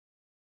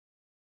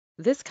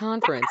This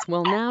conference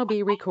will now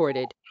be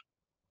recorded.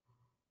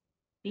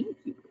 Thank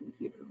you,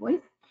 computer voice.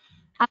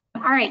 All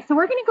right, so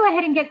we're going to go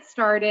ahead and get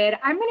started.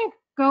 I'm going to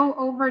go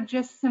over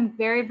just some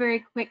very,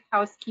 very quick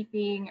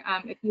housekeeping.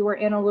 If you were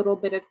in a little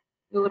bit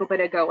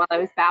ago while I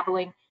was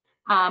babbling.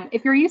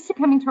 If you're used to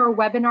coming to our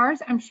webinars,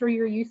 I'm sure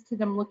you're used to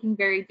them looking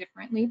very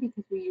differently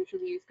because we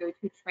usually use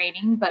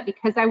GoToTraining. But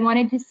because I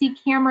wanted to see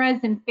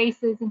cameras and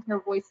faces and hear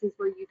voices,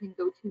 we're using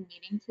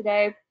GoToMeeting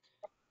today.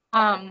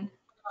 On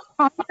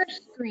your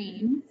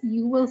screen,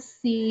 you will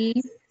see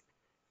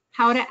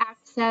how to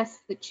access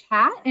the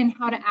chat and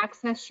how to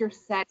access your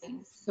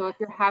settings. So if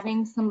you're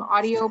having some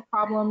audio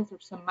problems or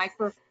some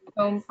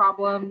microphone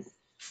problems,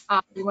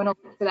 you want to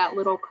look for that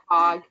little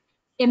cog.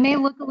 It may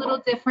look a little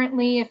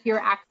differently if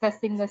you're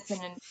accessing this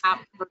in an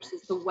app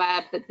versus the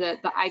web, but the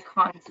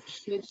icons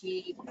should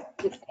be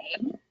the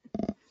same.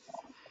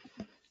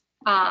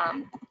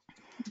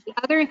 The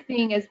other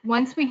thing is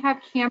once we have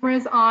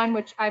cameras on,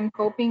 which I'm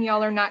hoping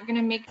y'all are not going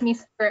to make me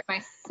stare at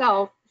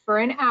myself for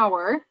an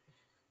hour,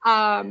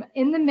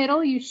 in the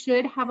middle, you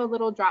should have a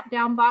little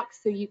drop-down box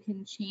so you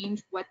can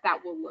change what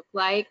that will look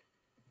like.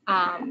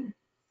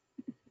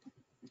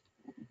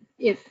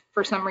 If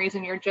for some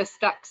reason you're just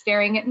stuck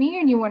staring at me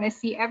and you want to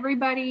see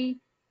everybody,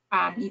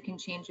 you can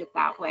change it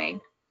that way.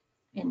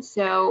 And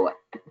so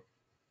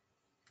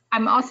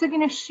I'm also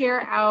going to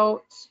share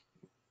out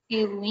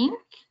a link,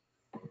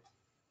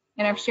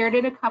 and I've shared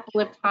it a couple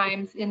of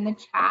times in the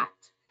chat.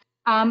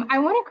 I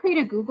want to create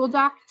a Google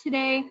Doc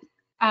today.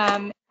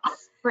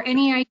 For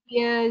any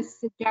ideas,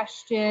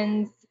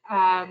 suggestions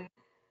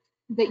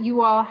that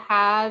you all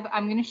have,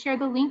 I'm going to share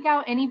the link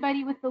out.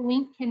 Anybody with the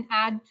link can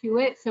add to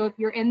it. So if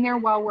you're in there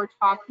while we're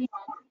talking,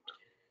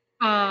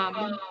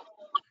 and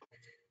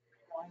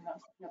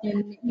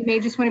you may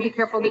just want to be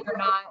careful that you're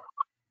not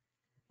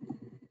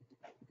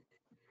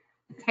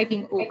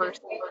typing over.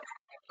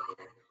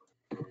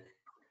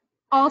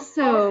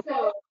 Also,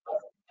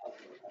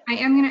 I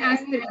am going to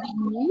ask that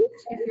you mute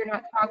if you're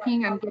not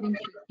talking. I'm getting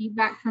some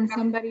feedback from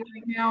somebody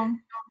right now.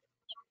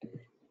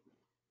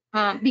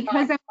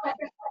 Because I'm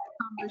having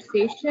a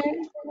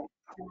conversation.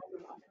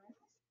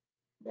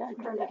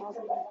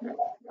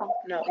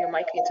 No, your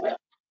mic needs to be.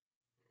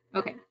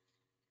 Okay.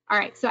 All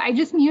right. So I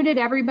just muted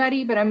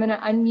everybody, but I'm going to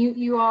unmute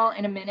you all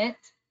in a minute.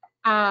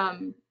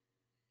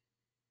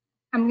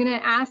 I'm going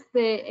to ask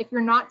that if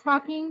you're not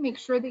talking, make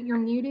sure that you're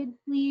muted,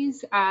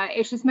 please.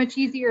 It's just much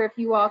easier if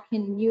you all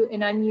can mute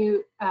and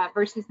unmute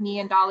versus me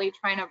and Dolly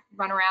trying to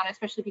run around,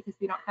 especially because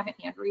we don't have a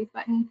hand raise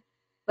button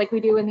like we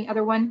do in the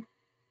other one.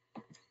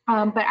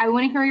 But I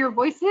want to hear your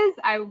voices.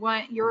 I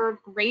want your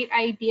great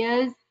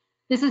ideas.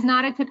 This is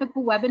not a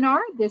typical webinar.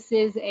 This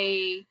is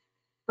a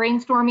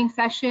brainstorming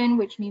session,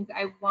 which means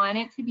I want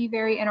it to be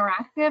very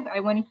interactive. I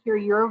want to hear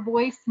your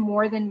voice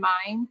more than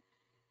mine.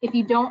 If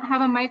you don't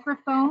have a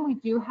microphone, we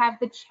do have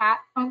the chat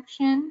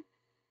function,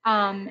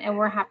 and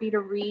we're happy to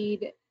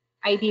read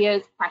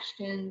ideas,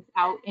 questions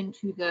out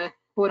into the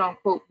quote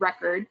unquote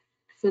record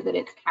so that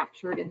it's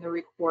captured in the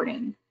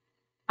recording.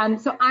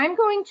 So I'm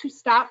going to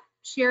stop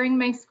sharing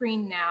my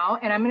screen now,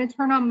 and I'm going to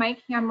turn on my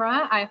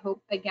camera. I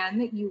hope again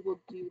that you will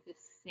do the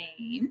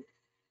same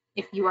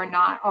if you are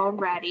not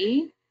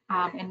already.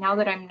 And now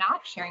that I'm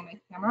not sharing my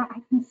camera,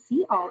 I can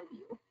see all of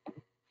you.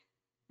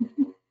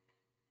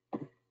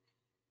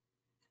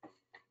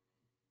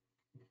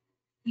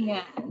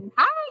 And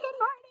hi, good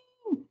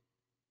morning.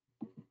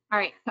 All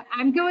right, so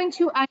I'm going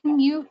to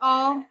unmute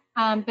all,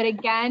 but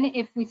again,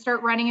 if we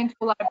start running into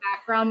a lot of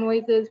background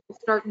noises, we'll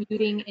start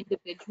muting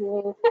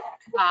individual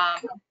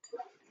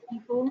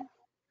people.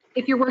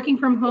 If you're working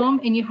from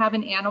home and you have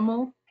an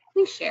animal,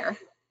 please share.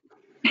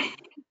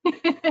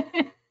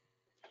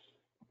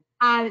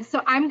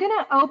 So I'm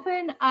gonna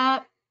open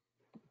up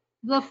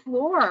the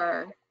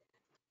floor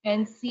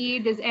and see,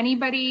 does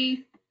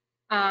anybody,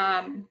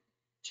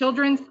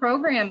 children's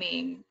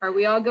programming, are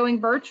we all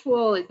going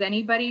virtual? Is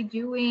anybody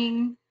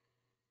doing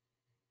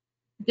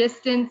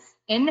distance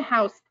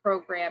in-house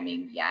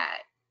programming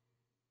yet?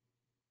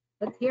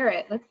 Let's hear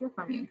it. Let's hear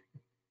from you.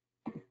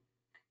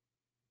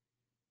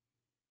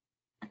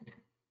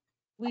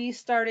 We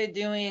started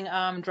doing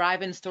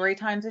drive-in story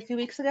times a few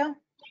weeks ago.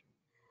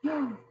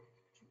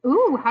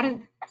 Ooh,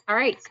 all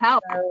right,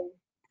 tell.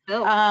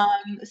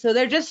 So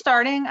they're just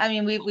starting. I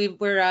mean,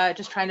 we're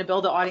just trying to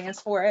build an audience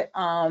for it,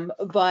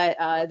 but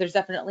there's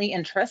definitely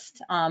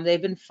interest.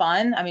 They've been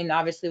fun. I mean,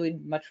 obviously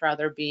we'd much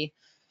rather be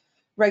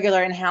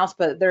regular in-house,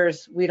 but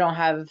we don't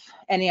have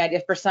any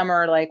idea for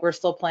summer. Like, we're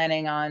still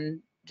planning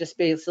on just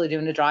basically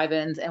doing the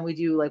drive-ins, and we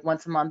do like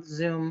once a month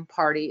Zoom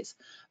parties.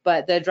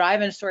 But the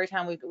drive-in story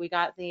time, we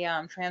got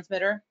the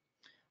transmitter,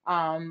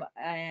 and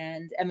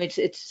I mean,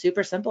 it's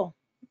super simple.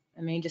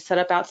 I mean, just set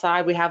up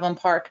outside. We have them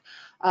park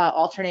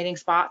alternating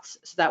spots,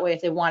 so that way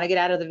if they want to get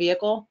out of the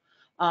vehicle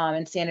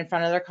and stand in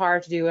front of their car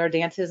to do their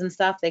dances and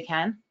stuff, they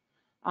can.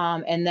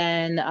 And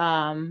then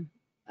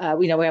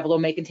we have a little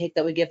make and take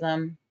that we give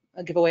them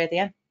a giveaway at the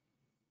end.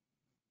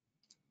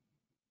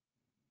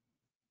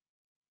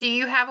 Do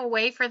you have a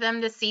way for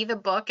them to see the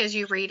book as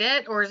you read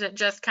it, or is it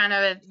just kind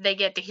of they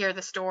get to hear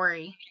the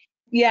story?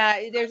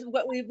 Yeah, there's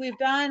what we've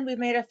done. We've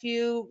made a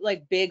few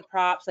like big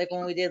props, like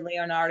when we did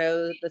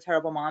Leonardo, the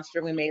Terrible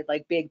Monster, we made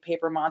like big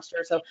paper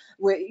monster. So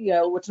we,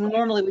 which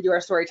normally we do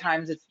our story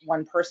times, it's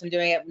one person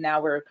doing it. Now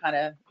we're kind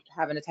of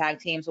having a tag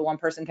team, so one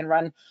person can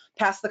run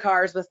past the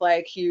cars with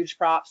like huge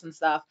props and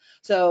stuff.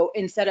 So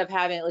instead of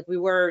having like we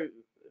were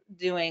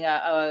doing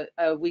a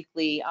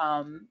weekly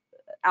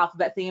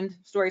alphabet themed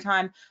story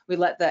time, we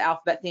let the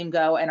alphabet theme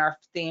go, and our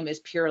theme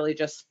is purely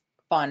just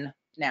fun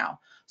now.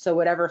 So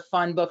whatever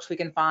fun books we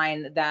can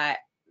find that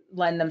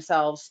lend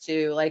themselves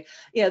to, like,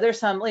 there's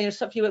some,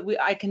 stuff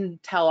I can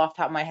tell off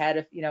the top of my head,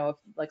 if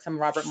like some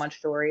Robert Munch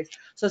stories.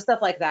 So stuff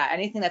like that,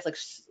 anything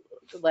that's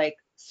like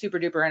super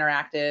duper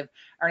interactive,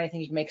 or anything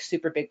you can make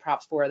super big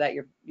props for that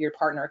your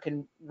partner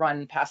can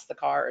run past the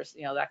cars.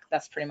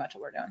 That's pretty much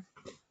what we're doing.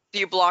 Do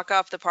you block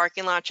off the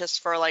parking lot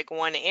just for like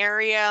one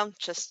area?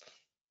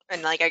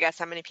 And like, I guess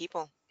how many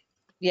people?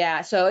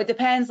 Yeah, so it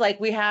depends.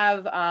 Like we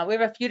have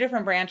a few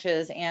different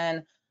branches,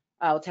 and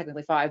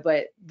technically 5,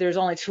 but there's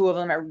only 2 of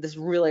them that this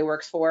really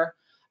works for,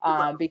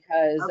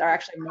 because our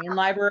actually main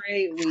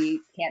library, we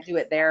can't do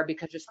it there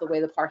because just the way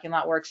the parking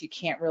lot works, you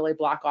can't really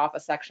block off a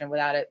section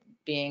without it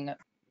being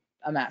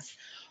a mess.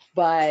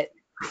 But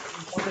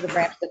one of the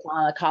branches that's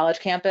on a college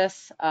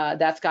campus,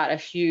 that's got a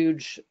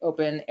huge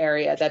open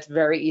area that's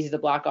very easy to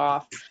block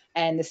off.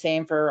 And the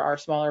same for our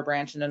smaller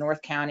branch in the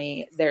North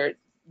County.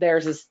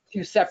 Theirs is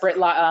 2 separate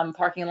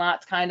parking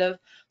lots, kind of,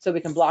 so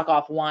we can block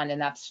off one,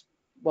 and that's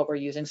what we're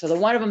using. So the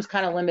one of them is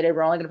kind of limited.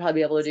 We're only going to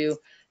probably be able to do,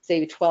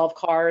 say, 12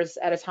 cars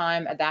at a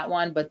time at that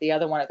one, but the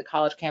other one at the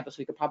college campus,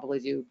 we could probably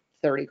do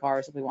 30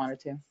 cars if we wanted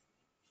to.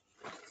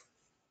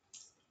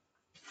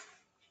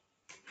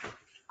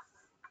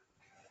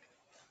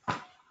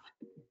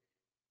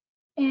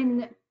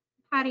 And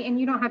Patty, and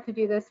you don't have to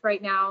do this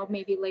right now,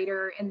 maybe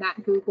later in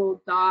that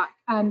Google Doc.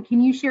 Can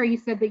you share, you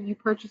said that you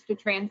purchased a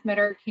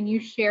transmitter. Can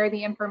you share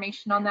the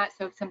information on that?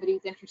 So if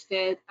somebody's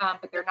interested,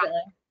 but they're not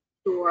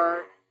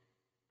sure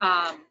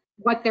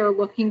what they're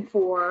looking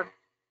for,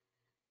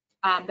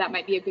 that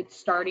might be a good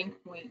starting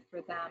point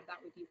for them. That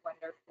would be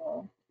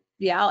wonderful.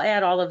 Yeah, I'll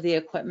add all of the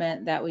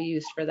equipment that we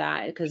used for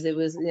that, because it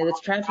was, the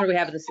transmitter we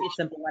have is a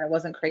simple one. It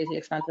wasn't crazy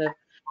expensive.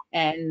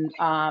 And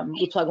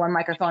we plug one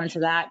microphone into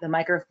that. The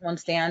microphone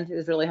stand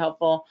is really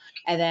helpful.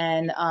 And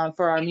then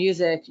for our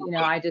music,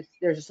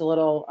 there's just a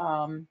little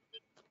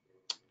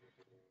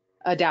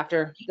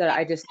adapter that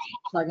I just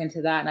plug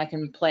into that, and I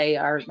can play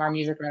our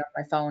music right off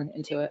my phone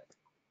into it.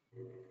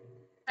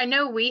 I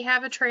know we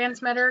have a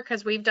transmitter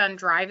because we've done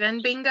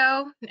drive-in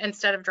bingo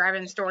instead of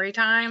drive-in story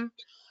time.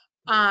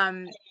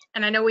 And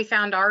I know we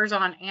found ours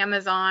on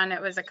Amazon.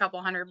 It was a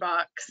couple $100.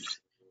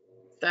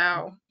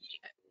 So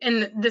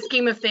in the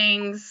scheme of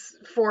things,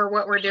 for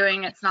what we're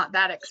doing, it's not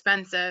that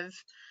expensive.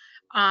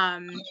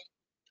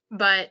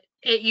 But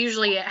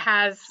it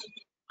has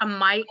a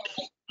mic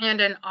and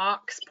an aux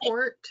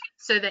port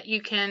so that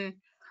you can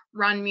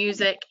run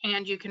music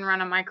and you can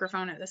run a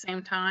microphone at the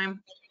same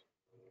time.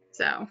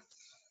 So.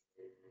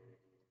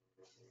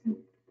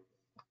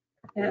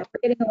 Yeah,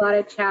 we're getting a lot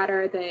of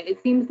chatter that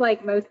it seems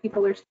like most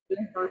people are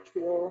staying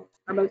virtual,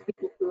 or most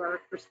people who are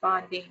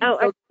responding. Oh,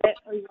 I got it.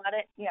 Oh, you got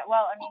it? Yeah,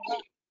 well, I mean,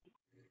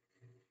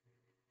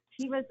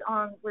 he was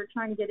on, we're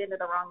trying to get into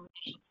the wrong.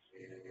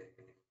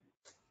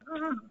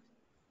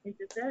 Is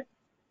this it?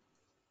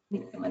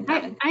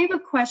 I have a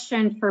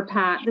question for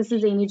Pat. This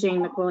is Amy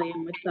Jane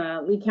McWilliam with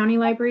the Lee County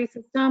Library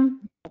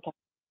System. Okay.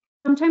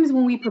 Sometimes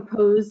when we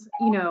propose,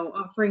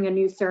 offering a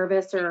new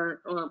service or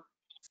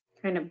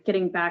kind of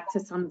getting back to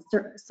some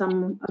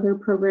other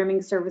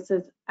programming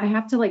services, I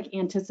have to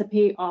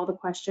anticipate all the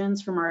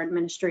questions from our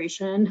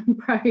administration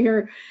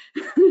prior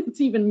to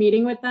even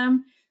meeting with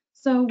them.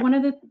 So one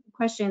of the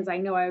questions I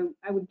know I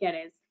would get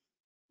is,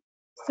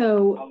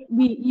 so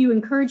you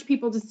encourage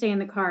people to stay in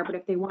the car, but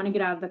if they want to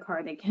get out of the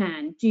car, they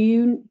can. Do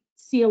you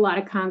see a lot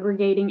of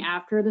congregating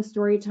after the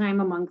story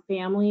time among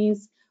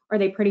families, or are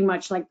they pretty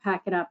much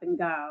pack it up and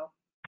go?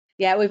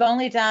 Yeah, we've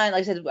only done,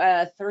 like I said,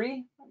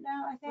 3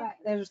 now, I think. Right.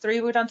 There's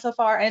 3 we've done so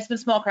far, and it's been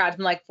small crowds,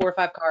 been 4 or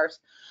 5 cars.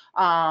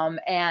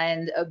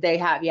 And they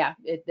have,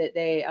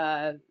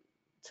 they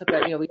took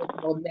a, we did a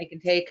little make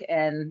and take,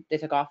 and they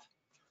took off.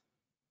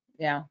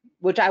 Yeah,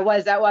 that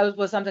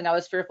was something I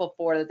was fearful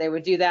for, that they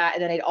would do that,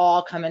 and then they'd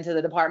all come into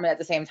the department at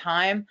the same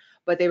time,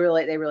 but they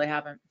really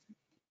haven't.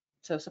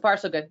 So far,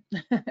 so good.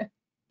 I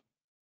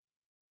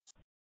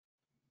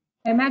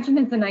imagine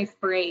it's a nice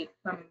break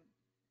from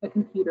the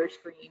computer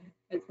screen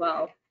as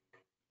well.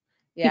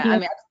 Yeah, I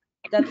mean,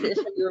 that's the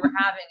issue we were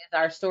having, is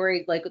our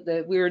story,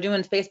 we were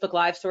doing Facebook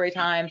Live story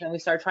times, and we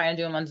started trying to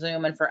do them on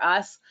Zoom, and for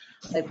us,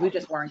 we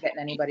just weren't getting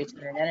anybody to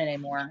tune in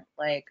anymore.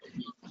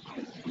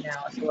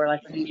 So we're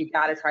we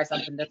gotta try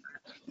something different.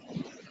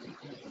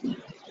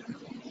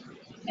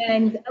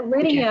 And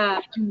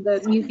Lydia from the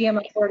Museum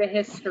of Florida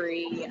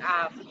History,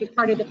 is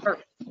part of the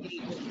first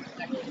stage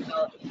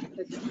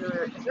because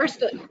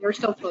they're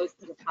still closed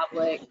to the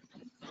public.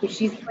 So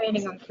she's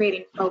planning on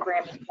creating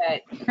programming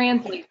that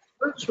translates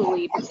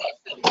virtually, but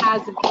it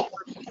has an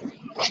in-person.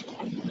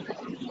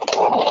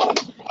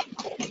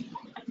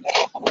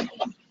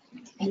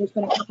 And there's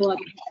been a couple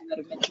other people that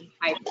have mentioned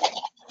hybrid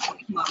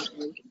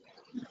models.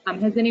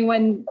 Has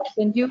anyone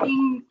been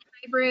doing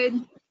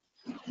hybrid?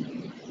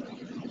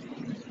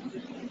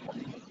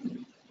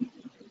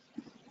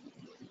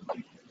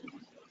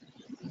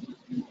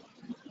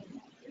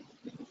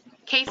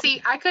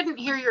 Casey, I couldn't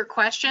hear your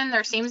question.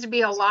 There seems to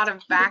be a lot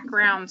of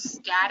background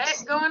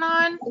static going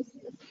on.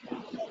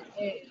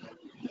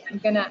 I'm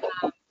gonna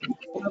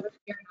over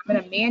here. I'm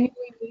gonna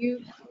manually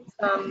mute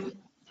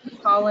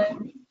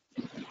Colin.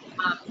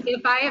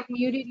 If I have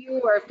muted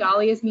you, or if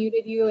Dolly has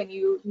muted you, and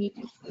you need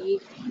to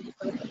speak,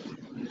 but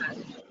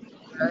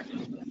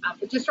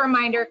just a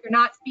reminder: if you're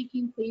not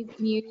speaking, please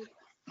mute.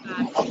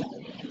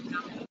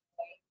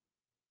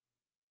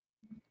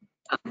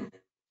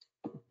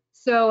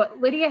 So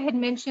Lydia had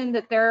mentioned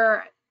that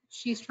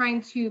she's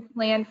trying to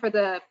plan for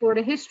the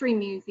Florida History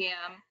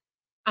Museum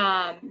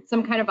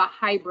some kind of a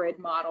hybrid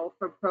model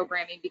for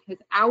programming, because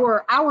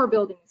our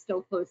building is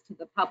still closed to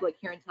the public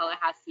here in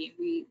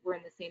Tallahassee. We're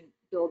in the same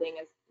building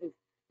as the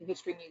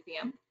History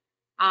Museum.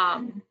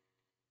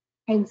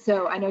 And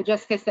so I know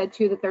Jessica said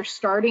too that they're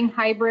starting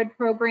hybrid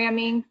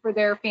programming for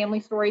their family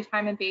story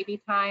time and baby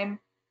time.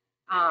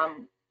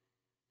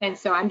 And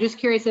so I'm just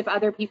curious if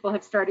other people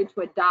have started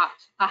to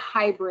adopt a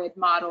hybrid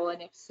model, and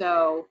if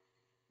so,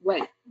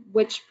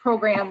 which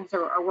programs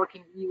are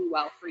working really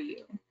well for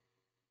you?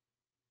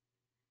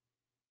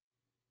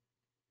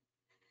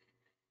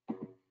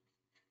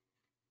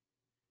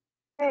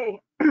 Hey,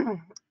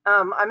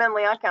 I'm in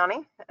Leon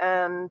County,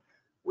 and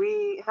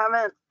we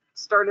haven't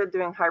started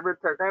doing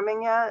hybrid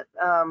programming yet,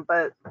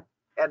 but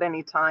at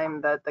any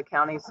time that the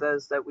county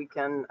says that we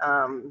can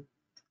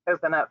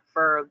open up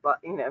for,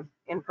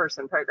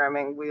 in-person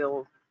programming,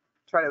 we'll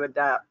try to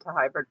adapt to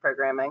hybrid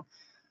programming.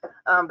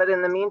 But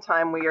in the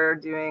meantime, we are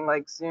doing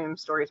like Zoom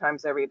story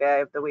times every day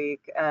of the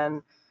week,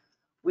 and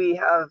we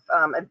have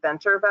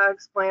adventure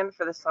bags planned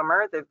for the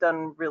summer. They've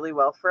done really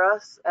well for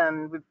us,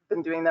 and we've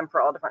been doing them for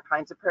all different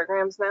kinds of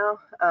programs now.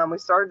 We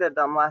started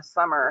them last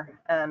summer,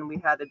 and we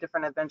had a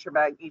different adventure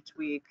bag each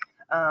week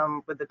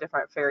with a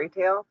different fairy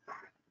tale.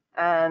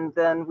 And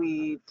then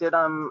we did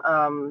them,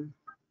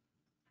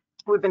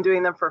 we've been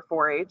doing them for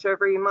 4-H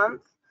every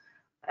month,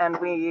 and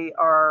we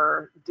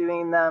are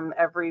doing them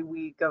every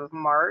week of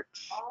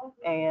March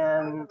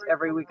and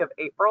every week of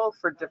April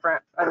for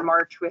different. In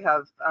March, we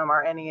have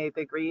our NEA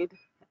Big Read.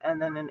 And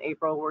then in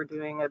April, we're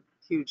doing a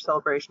huge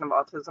celebration of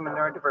autism and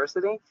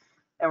neurodiversity.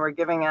 And we're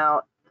giving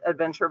out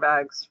adventure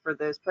bags for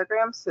those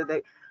programs. So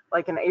they,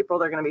 like in April,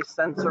 they're going to be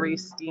sensory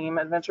STEAM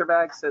adventure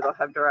bags. So they'll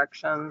have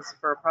directions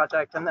for a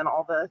project, and then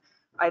all the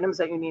items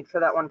that you need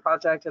for that one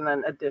project, and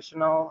then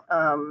additional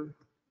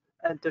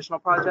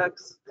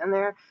projects in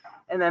there.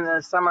 And then in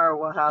the summer,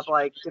 we'll have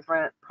like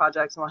different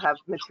projects, and we'll have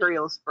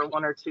materials for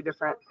 1 or 2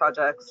 different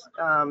projects.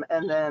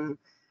 And then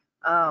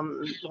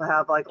we'll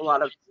have like a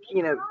lot of,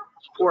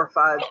 4 or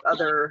 5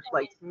 other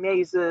like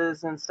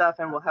mazes and stuff,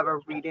 and we'll have a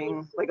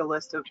reading, like a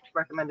list of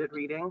recommended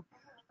reading.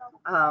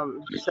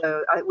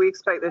 So we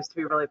expect those to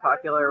be really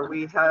popular.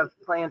 We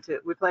plan to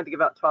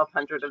give out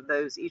 1,200 of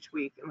those each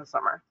week in the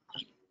summer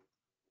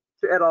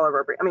at all of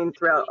our,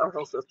 throughout our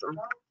whole system.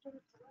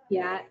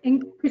 Yeah,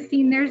 and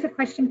Christine, there's a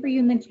question for you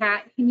in the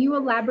chat. Can you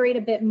elaborate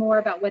a bit more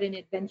about what an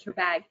adventure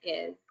bag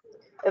is?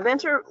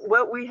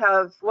 What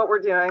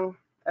we're doing,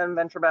 an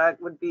adventure bag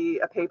would be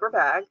a paper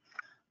bag,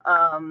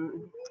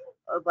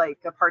 like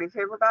a party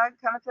paper bag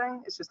kind of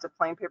thing. It's just a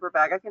plain paper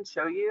bag. I can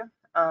show you.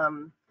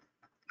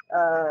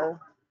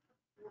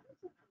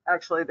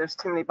 Actually, there's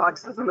too many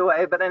boxes in the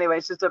way, but anyway,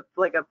 it's just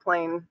like a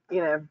plain,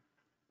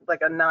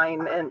 like a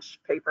 9-inch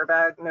paper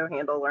bag, no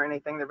handle or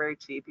anything. They're very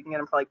cheap. You can get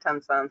them for like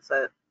 10 cents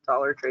at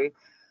Dollar Tree.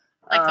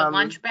 Like a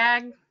lunch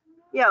bag?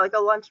 Yeah, like a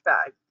lunch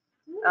bag.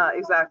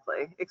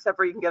 Exactly. Except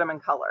for you can get them in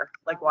color,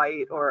 like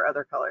white or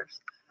other colors.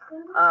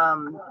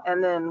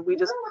 And then we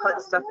just put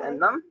stuff in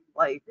them.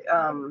 Like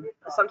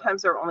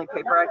sometimes there are only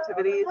paper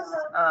activities,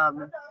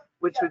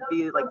 which would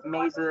be like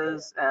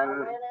mazes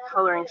and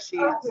coloring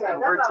sheets and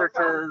word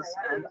searches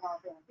and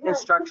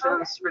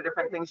instructions for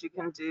different things you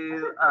can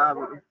do,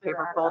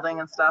 paper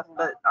folding and stuff.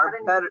 But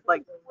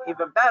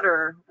even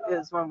better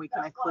is when we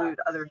can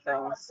include other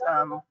things.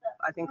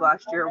 I think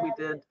last year we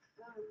did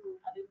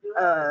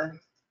a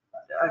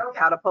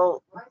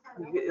catapult,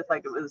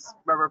 like it was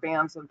rubber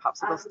bands and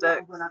popsicle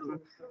sticks,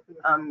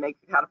 and make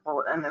a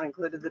catapult, and then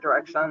included the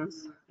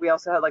directions. We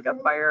also had like a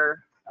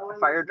fire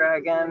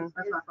dragon.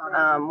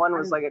 One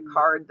was like a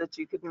card that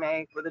you could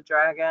make with a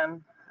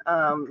dragon.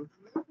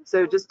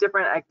 So just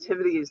different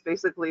activities.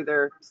 Basically,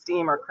 they're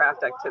STEAM or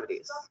craft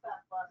activities.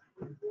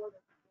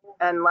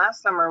 And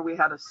last summer we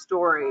had a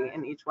story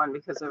in each one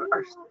because of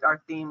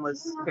our theme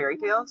was fairy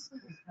tales.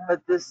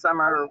 But this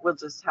summer we'll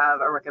just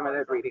have a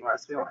recommended reading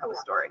list. We won't have a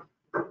story.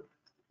 We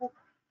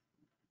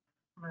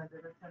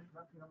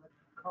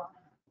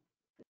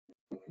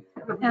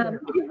do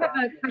have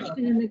a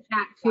question in the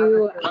chat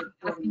too,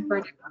 asking for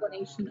an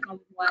explanation on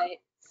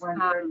what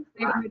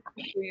hybrid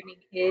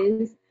programming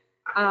is.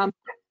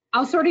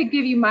 I'll sort of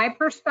give you my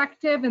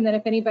perspective, and then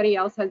if anybody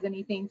else has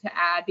anything to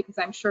add, because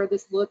I'm sure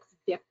this looks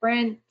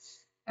different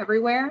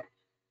everywhere.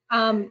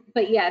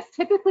 But yes,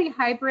 typically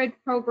hybrid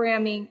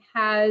programming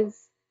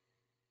has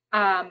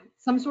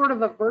some sort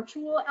of a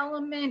virtual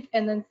element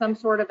and then some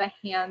sort of a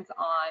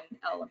hands-on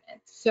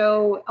element.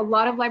 So a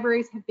lot of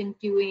libraries have been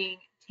doing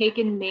take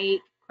and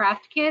make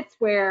craft kits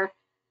where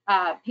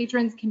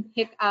patrons can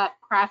pick up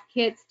craft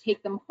kits,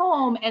 take them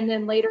home, and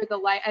then later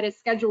at a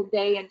scheduled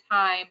day and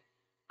time,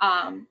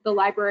 the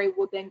library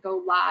will then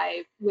go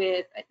live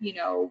with,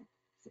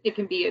 it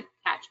can be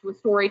attached to a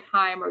story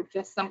time or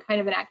just some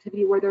kind of an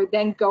activity where they're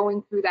then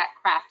going through that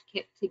craft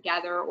kit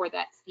together or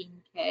that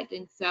STEAM kit.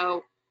 And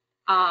so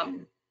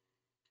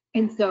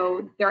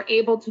they're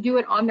able to do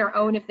it on their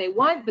own if they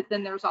want, but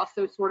then there's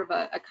also sort of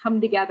a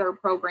come together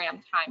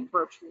program time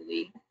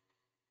virtually.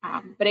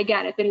 But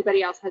again, if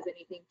anybody else has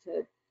anything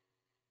to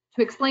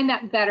explain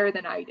that better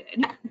than I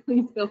did,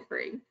 please feel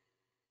free.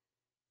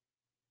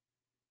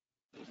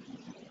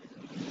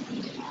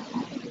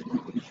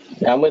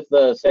 I'm with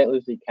the St.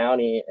 Lucie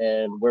County,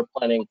 and we're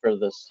planning for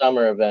the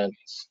summer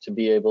events to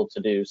be able to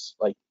do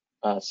like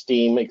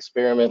STEAM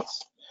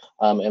experiments,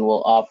 and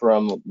we'll offer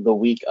them the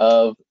week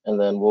of, and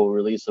then we'll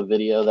release a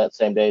video that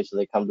same day so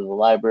they come to the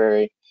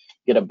library,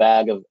 get a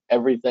bag of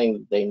everything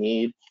that they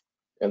need,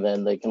 and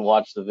then they can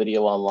watch the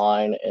video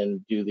online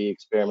and do the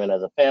experiment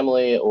as a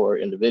family or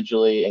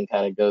individually and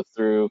kind of go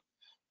through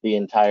the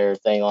entire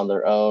thing on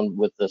their own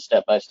with the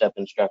step-by-step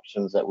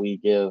instructions that we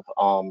give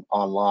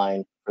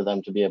online for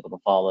them to be able to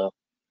follow.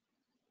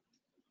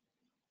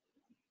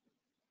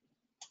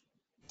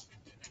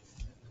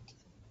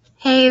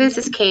 Hey, this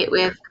is Kate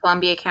with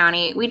Columbia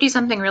County. We do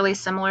something really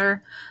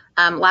similar.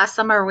 Last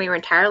summer we were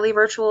entirely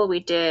virtual. We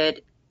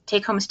did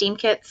take-home STEAM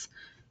kits,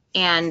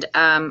 and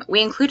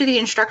we included the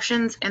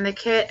instructions in the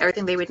kit,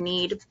 everything they would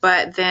need,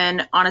 but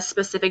then on a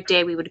specific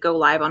day we would go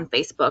live on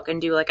Facebook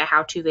and do like a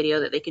how-to video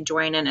that they could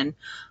join in and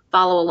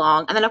follow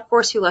along. And then of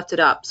course we left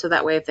it up so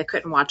that way if they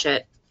couldn't watch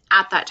it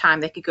at that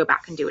time, they could go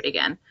back and do it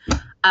again.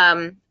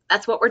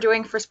 That's what we're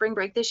doing for spring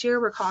break this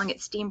year. We're calling it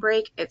STEAM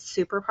Break. It's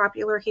super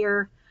popular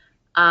here.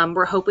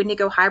 We're hoping to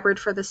go hybrid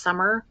for the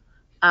summer.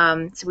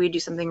 So we do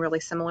something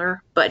really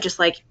similar, but just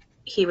like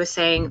he was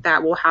saying,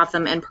 that we'll have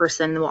them in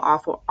person. We'll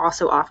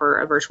also offer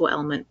a virtual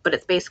element, but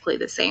it's basically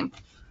the same.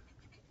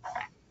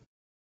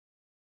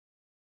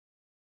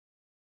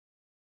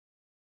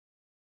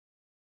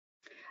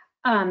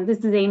 This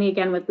is Amy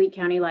again with Lee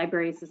County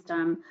Library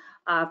System.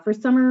 For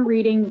summer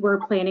reading, we're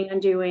planning on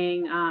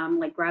doing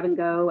like grab and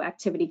go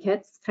activity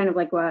kits, kind of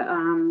like what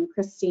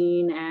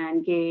Christine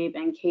and Gabe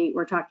and Kate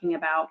were talking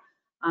about.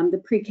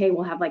 The pre-K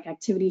will have like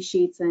activity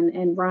sheets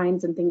and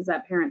rhymes and things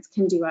that parents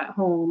can do at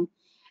home.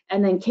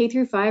 And then K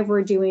through 5,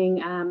 we're doing,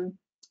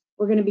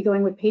 we're going to be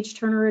going with page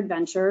turner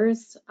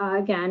adventures.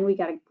 Again, we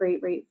got a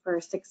great rate for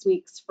 6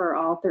 weeks for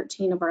all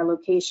 13 of our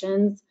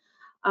locations.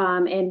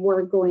 And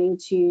we're going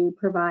to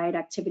provide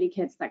activity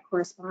kits that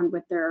correspond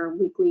with their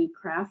weekly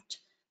craft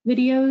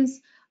videos.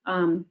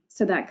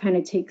 So that kind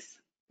of takes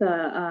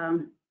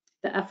the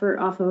effort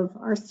off of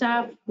our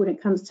staff when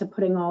it comes to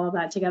putting all of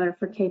that together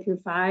for K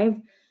through 5.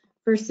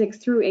 For 6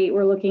 through 8,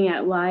 we're looking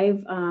at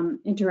live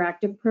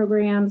interactive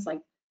programs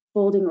like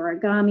folding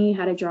origami,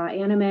 how to draw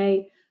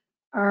anime.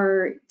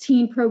 Our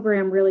teen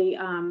program really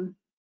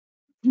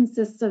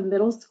consists of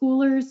middle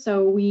schoolers,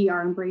 so we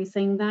are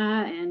embracing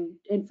that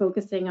and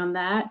focusing on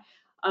that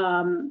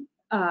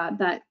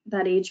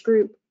that age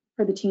group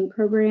for the teen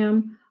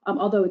program,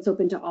 although it's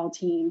open to all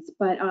teens.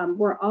 But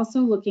we're also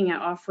looking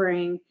at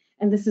offering,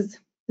 and this is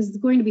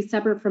going to be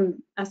separate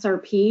from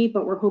SRP,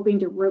 but we're hoping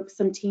to rope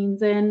some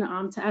teens in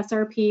to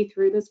SRP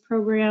through this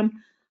program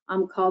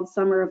called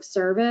Summer of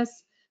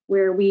Service,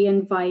 where we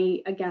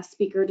invite a guest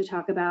speaker to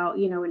talk about,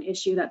 an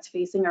issue that's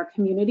facing our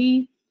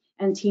community,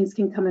 and teens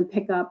can come and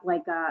pick up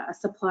like a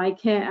supply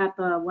kit at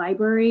the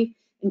library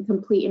and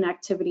complete an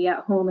activity at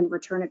home and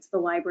return it to the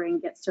library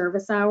and get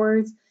service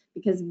hours,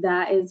 because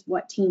that is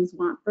what teens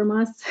want from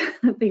us.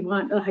 They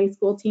want, the high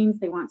school teens,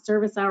 they want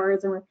service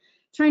hours, and we're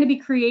trying to be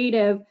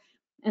creative,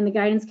 and the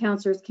guidance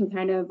counselors can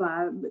kind of,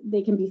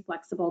 they can be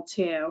flexible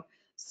too.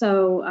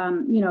 So,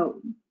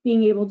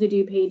 being able to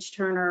do page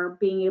turner,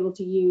 being able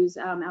to use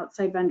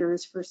outside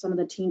vendors for some of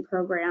the teen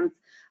programs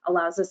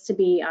allows us to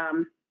be,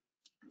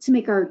 to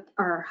make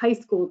our high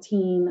school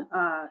teen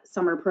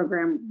summer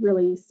program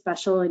really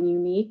special and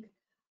unique.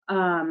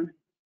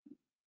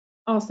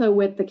 Also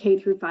with the K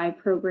through 5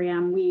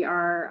 program, we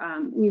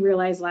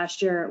realized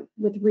last year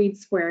with Read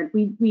Squared,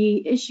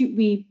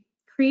 we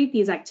create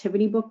these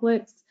activity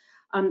booklets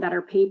that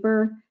are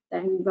paper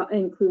that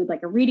include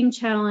like a reading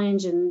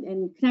challenge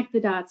and connect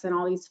the dots and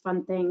all these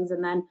fun things.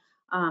 And then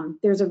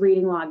there's a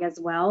reading log as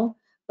well.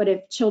 But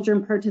if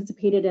children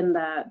participated in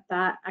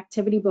that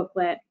activity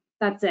booklet,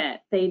 that's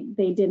it. They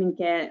didn't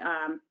get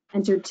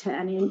entered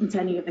into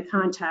any of the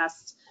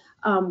contests.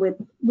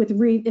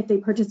 If they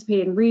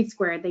participated in Read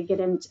Squared, they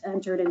get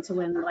entered into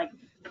win like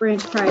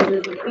branch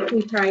prizes and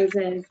weekly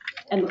prizes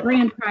and the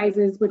grand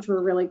prizes, which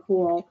were really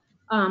cool.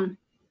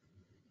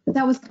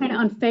 That was kind of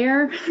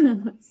unfair.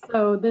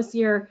 So this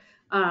year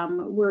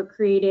we're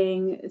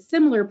creating a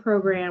similar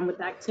program with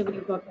the activity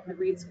book and the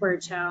Read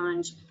Squared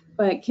challenge,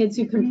 but kids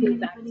who complete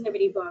the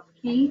activity book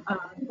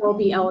will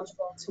be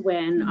eligible to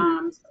win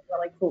some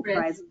really cool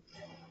prizes,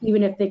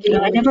 even if they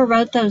can't. I never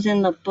wrote those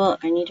in the book.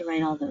 I need to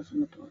write all those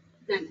in the book.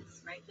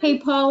 Hey,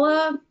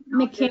 Paula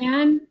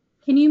McCann,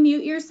 can you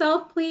mute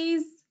yourself,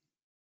 please?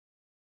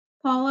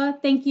 Paula,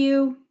 thank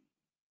you.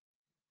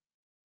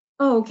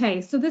 Oh,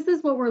 okay, so this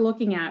is what we're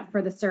looking at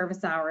for the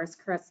service hours,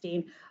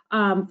 Christine,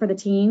 for the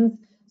teens.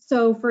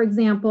 So for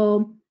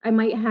example, I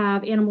might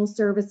have animal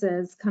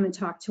services come and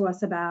talk to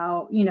us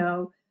about, you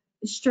know,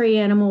 stray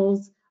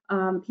animals,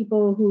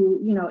 people who,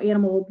 you know,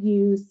 animal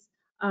abuse,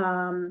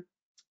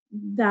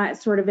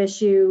 that sort of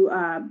issue,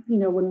 you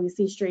know, when we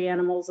see stray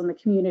animals in the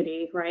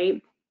community,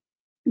 right?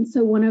 And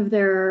so one of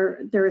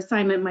their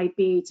assignment might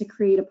be to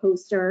create a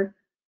poster,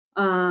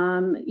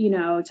 you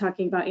know,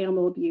 talking about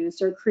animal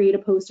abuse, or create a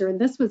poster. And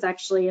this was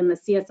actually in the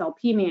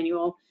CSLP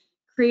manual,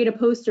 create a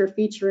poster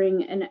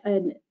featuring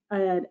an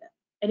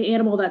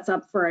animal that's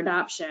up for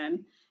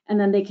adoption. And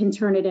then they can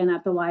turn it in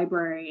at the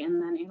library,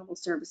 and then animal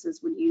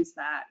services would use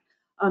that.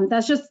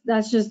 That's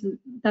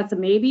a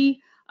maybe.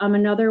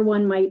 Another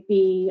one might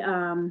be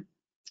the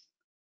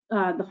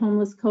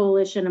Homeless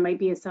Coalition. It might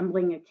be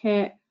assembling a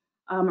kit,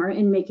 or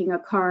in making a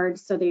card,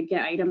 so they'd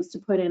get items to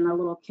put in a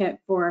little kit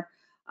for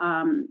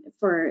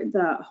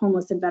the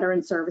homeless and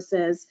veteran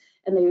services,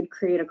 and they would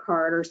create a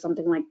card or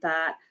something like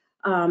that.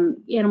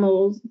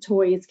 Animal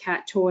toys,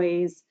 cat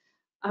toys.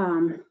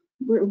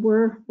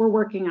 We're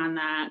working on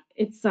that.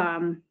 It's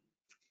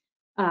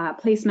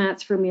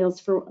placemats for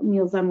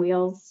Meals on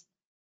Wheels.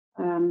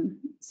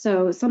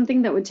 So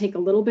something that would take a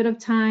little bit of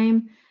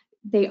time.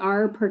 They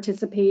are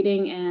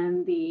participating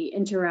in the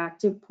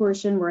interactive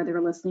portion where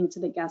they're listening to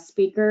the guest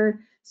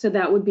speaker. So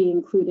that would be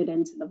included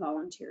into the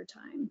volunteer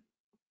time.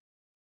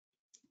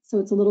 So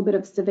it's a little bit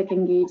of civic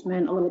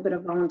engagement, a little bit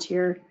of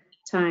volunteer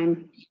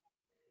time.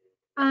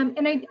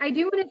 And I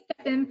do want to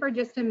step in for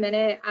just a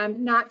minute,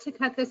 not to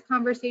cut this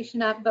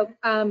conversation up, but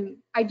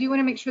I do want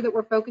to make sure that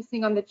we're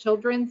focusing on the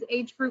children's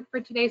age group for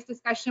today's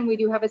discussion. We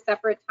do have a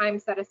separate time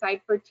set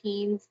aside for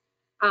teens,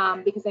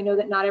 because I know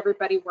that not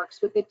everybody works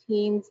with the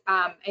teens.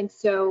 And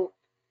so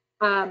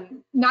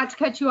not to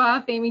cut you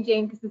off, Amy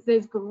Jane, because this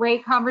is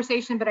great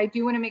conversation, but I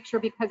do want to make sure,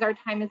 because our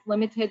time is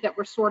limited, that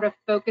we're sort of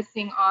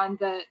focusing on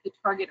the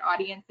target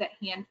audience at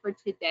hand for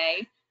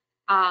today.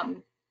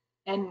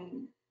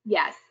 And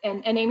yes,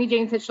 and Amy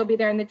Jane said she'll be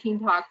there in the teen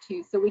talk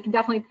too, so we can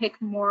definitely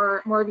pick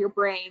more of your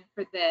brain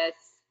for this.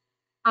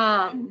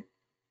 I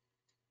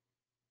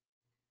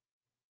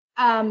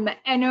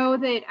know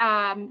that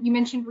you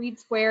mentioned Read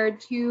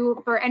Squared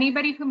too. For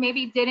anybody who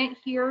maybe didn't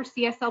hear,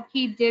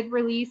 CSLP did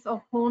release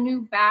a whole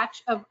new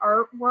batch of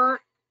artwork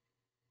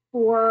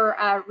for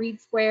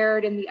Read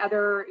Squared and the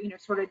other, you know,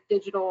 sort of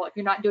digital, if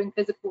you're not doing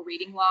physical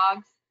reading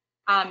logs.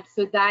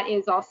 So that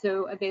is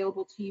also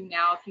available to you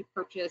now if you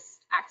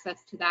purchased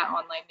access to that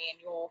online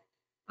manual.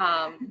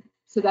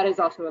 So that is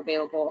also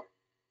available.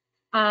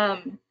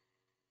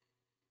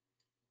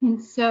 And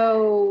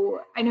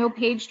so I know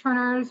page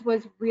turners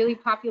was really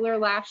popular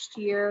last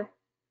year.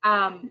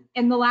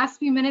 In the last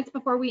few minutes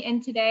before we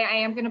end today, I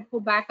am going to pull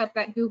back up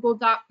that Google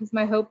Doc, because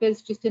my hope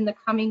is just in the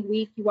coming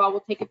week, you all will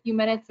take a few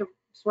minutes to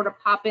sort of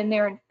pop in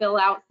there and fill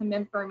out some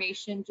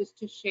information just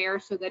to share,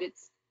 so that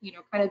it's, you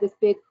know, kind of this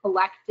big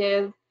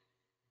collective.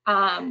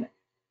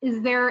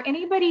 Is there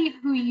anybody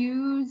who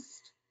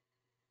used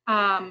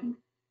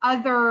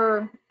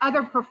other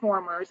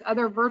performers,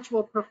 other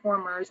virtual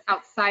performers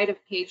outside of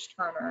page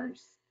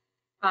turners,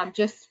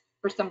 just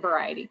for some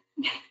variety?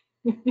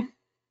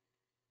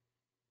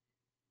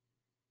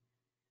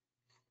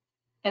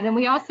 And then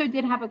we also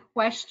did have a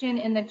question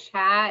in the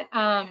chat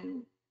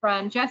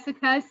from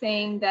Jessica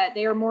saying that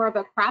they are more of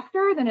a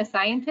crafter than a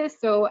scientist.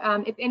 So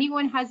if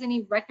anyone has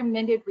any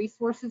recommended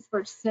resources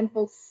for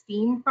simple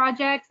STEAM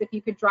projects, if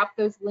you could drop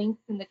those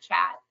links in the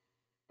chat,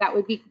 that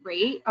would be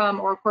great.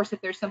 Or of course,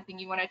 if there's something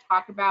you want to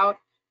talk about,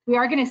 we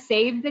are going to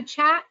save the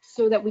chat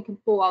so that we can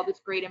pull all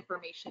this great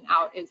information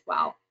out as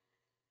well.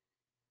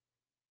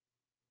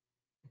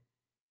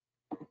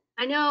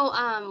 I know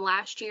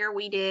last year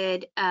we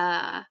did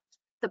the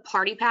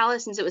Party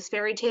Palace, since it was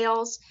fairy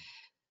tales.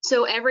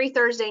 So every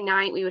Thursday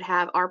night we would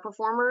have our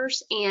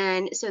performers,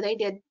 and so they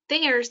did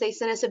theirs. They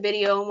sent us a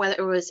video,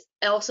 whether it was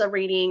Elsa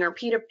reading or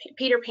Peter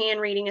Pan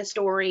reading a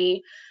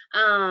story.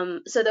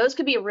 So those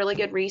could be a really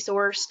good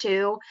resource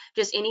too.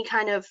 Just any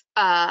kind of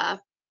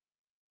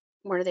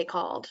what are they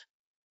called?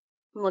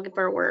 I'm looking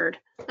for a word.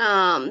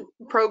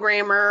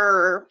 Programmer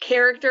or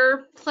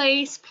character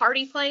place,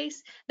 party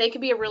place. They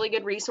could be a really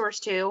good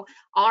resource too.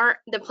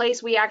 The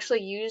place we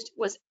actually used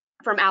was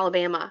from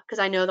Alabama, because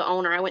I know the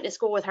owner. I went to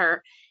school with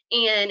her.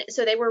 And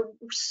so they were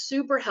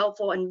super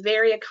helpful and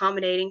very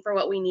accommodating for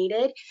what we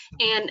needed.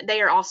 And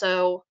they are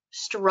also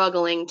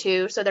struggling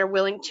too. So they're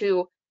willing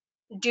to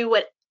do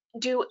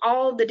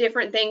all the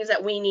different things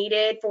that we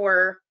needed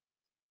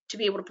to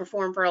be able to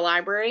perform for a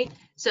library.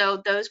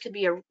 So those could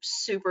be a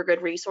super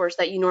good resource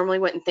that you normally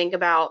wouldn't think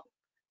about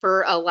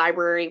for a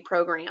library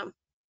program.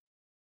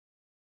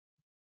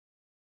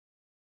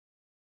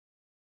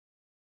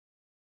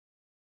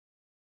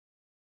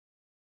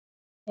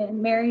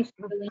 And Mary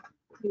shared a link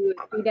to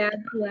Three Dads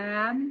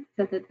Lab,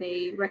 said that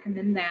they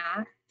recommend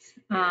that.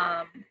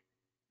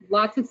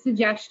 Lots of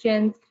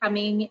suggestions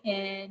coming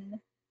in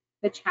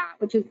the chat,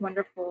 which is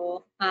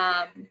wonderful.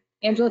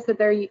 Angela said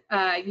they're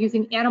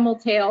using animal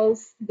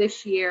tails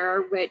this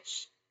year,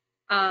 which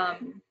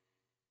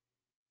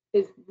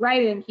is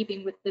right in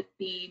keeping with the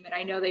theme. And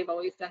I know they've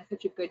always done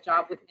such a good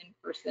job with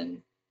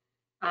in-person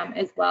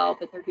as well,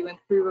 but they're doing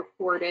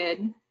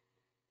pre-recorded.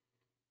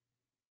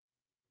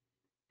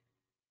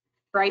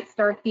 Bright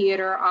Star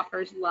Theater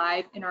offers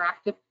live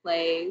interactive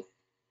plays.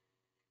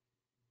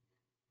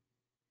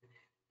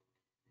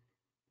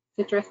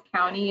 Citrus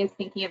County is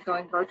thinking of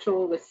going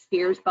virtual with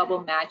Spears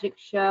Bubble Magic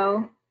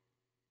Show.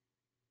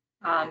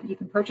 You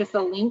can purchase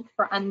a link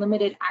for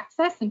unlimited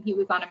access, and he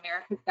was on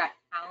America's Got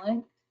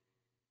Talent.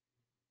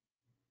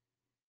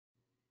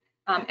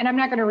 And I'm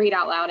not going to read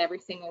out loud every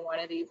single one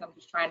of these. I'm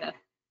just trying to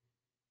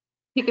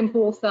pick and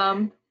pull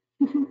some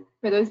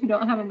for those who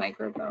don't have a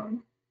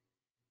microphone.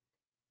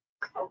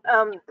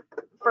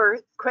 For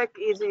quick,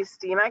 easy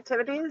STEAM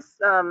activities,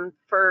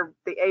 for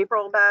the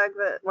April bag,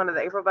 one of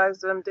the April bags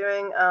that I'm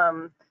doing,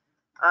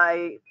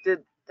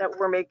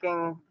 we're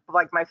making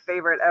like my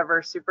favorite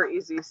ever super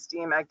easy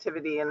STEAM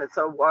activity, and it's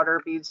a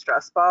water bead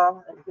stress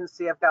ball. And you can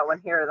see I've got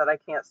one here that I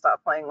can't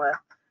stop playing with.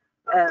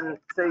 And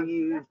so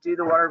you do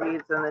the water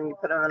beads and then you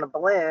put them in a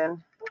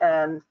balloon,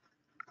 and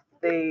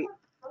they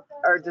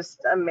are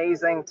just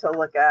amazing to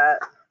look at.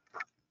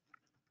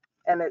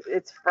 And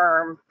it's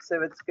firm,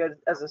 so it's good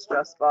as a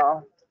stress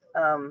ball.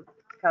 Kind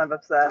of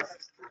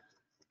obsessed.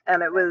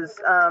 And it was,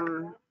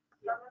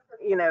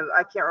 you know,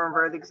 I can't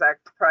remember the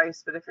exact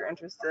price, but if you're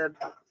interested,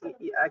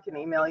 I can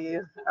email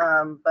you.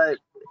 But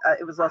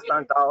it was less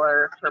than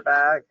 $1 per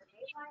bag.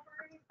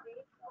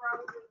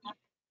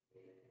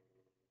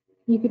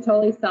 You could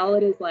totally sell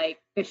it as like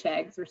fish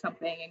eggs or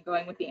something and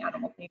going with the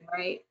animal theme,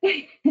 right?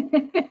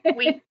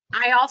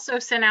 I also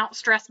sent out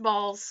stress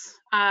balls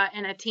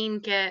in a team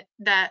kit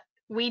that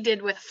we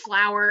did with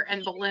flour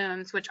and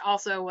balloons, which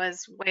also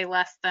was way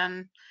less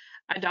than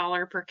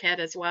 $1 per kit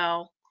as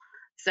well.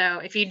 So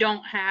if you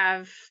don't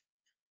have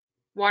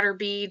water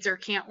beads or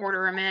can't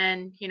order them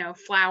in, you know,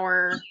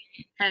 flour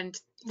and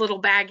little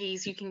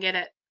baggies you can get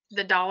at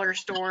the dollar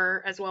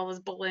store, as well as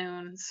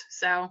balloons.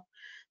 So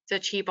it's a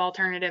cheap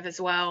alternative as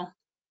well.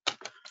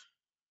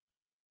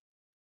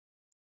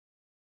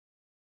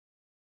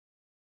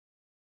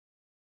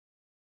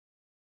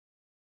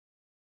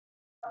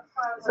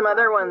 Some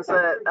other ones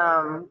that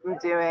I'm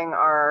doing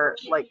are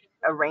like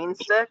a rain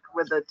stick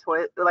with a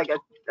toy, like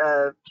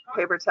a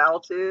paper towel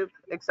tube,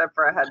 except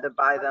for I had to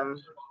buy them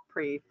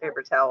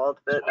pre-paper toweled.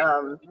 But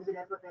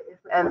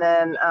and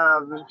then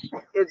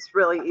it's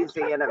really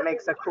easy, and it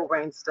makes a cool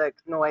rain stick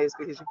noise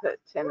because you put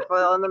tin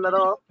foil in the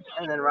middle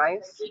and then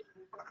rice,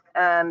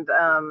 and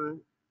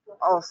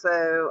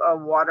also a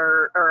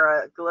water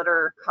or a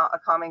glitter, a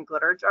calming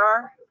glitter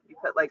jar. You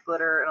put like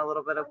glitter and a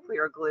little bit of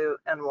clear glue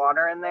and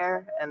water in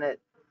there, and it,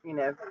 you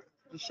know,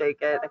 you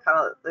shake it. It kind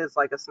of is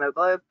like a snow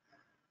globe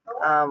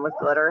with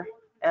glitter.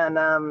 And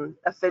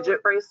a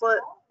fidget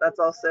bracelet that's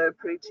also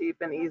pretty cheap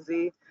and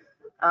easy.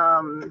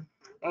 And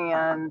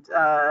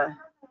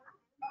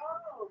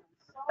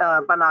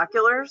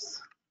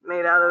binoculars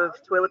made out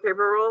of toilet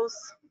paper rolls.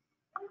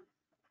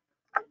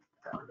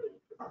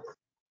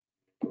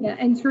 Yeah,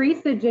 and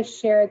Teresa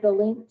just shared the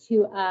link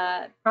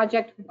to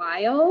Project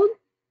Wild,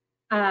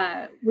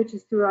 which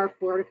is through our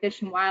Florida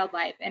Fish and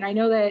Wildlife. And I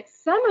know that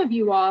some of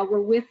you all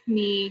were with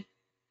me,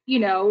 you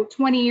know,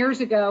 20 years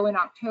ago in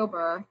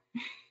October.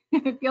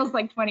 It feels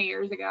like 20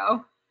 years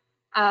ago.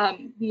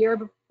 The year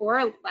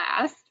before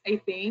last, I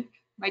think.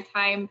 My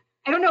time,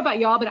 I don't know about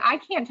y'all, but I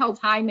can't tell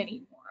time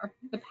anymore.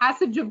 The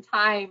passage of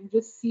time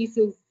just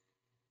ceases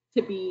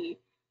to be.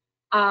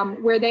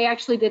 Where they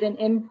actually did an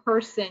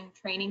in-person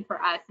training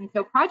for us. And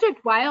so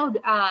Project Wild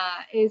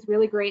is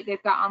really great.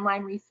 They've got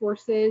online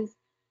resources,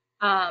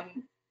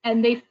 and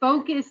they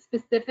focus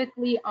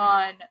specifically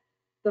on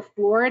the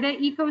Florida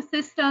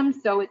ecosystem.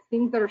 So it's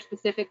things that are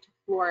specific to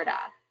Florida,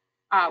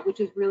 which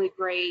is really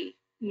great.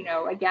 You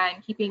know,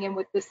 again, keeping in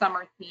with the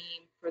summer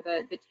theme for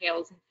the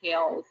tails and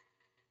tails.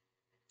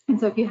 And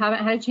so if you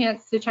haven't had a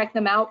chance to check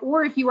them out,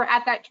 or if you were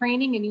at that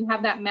training and you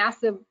have that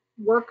massive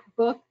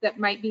workbook that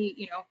might be,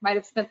 you know, might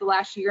have spent the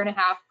last year and a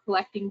half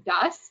collecting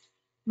dust,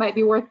 might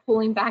be worth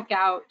pulling back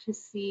out to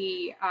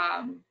see,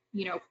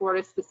 you know,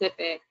 Florida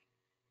specific,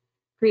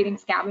 creating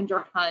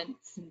scavenger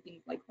hunts and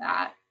things like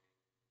that.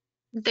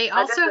 They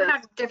also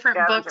have different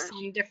books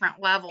on different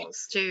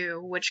levels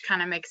too, which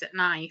kind of makes it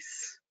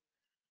nice.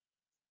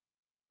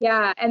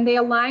 Yeah, and they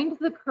aligned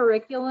the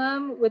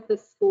curriculum with the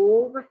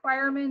school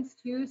requirements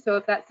too. So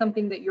if that's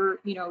something that your,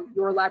 you know,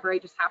 your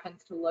library just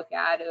happens to look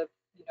at, of,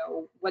 you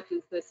know, what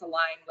does this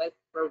align with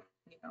for,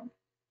 you know,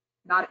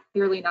 not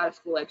clearly not a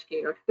school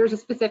educator. There's a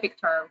specific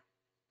term.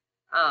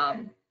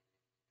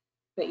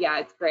 But yeah,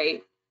 it's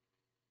great.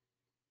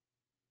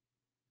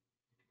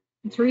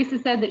 And Teresa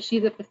said that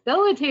she's a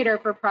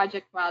facilitator for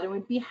Project Wild and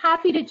would be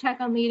happy to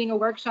check on leading a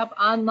workshop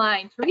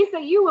online.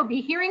 Teresa, you will be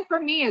hearing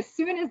from me as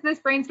soon as this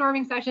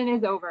brainstorming session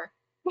is over.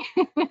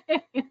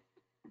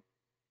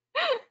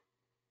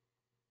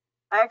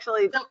 I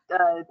actually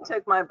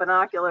took my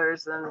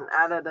binoculars and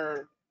added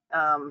a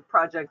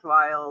Project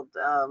Wild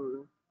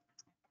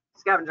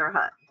scavenger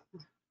hunt.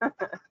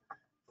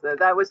 So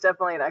that was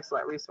definitely an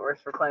excellent resource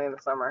for planning the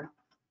summer.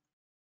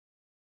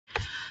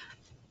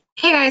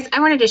 Hey guys, I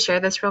wanted to share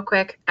this real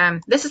quick.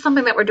 This is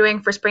something that we're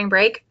doing for spring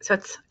break, so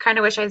it's kind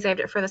of wish I saved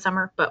it for the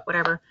summer, but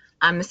whatever.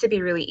 This would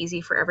be really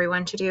easy for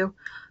everyone to do.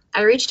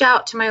 I reached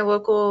out to my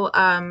local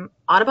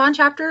Audubon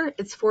chapter.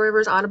 It's Four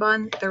Rivers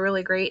Audubon. They're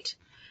really great.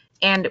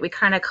 And we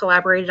kind of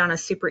collaborated on a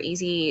super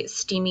easy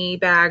steamy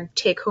bag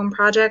take-home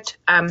project.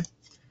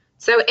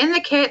 So in the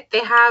kit, they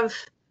have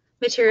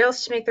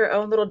materials to make their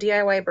own little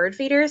DIY bird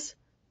feeders.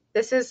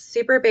 This is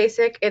super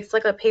basic. It's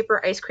like a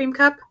paper ice cream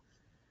cup.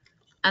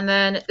 And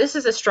then this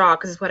is a straw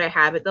because it's what I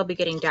have, but they'll be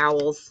getting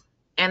dowels.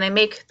 And they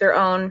make their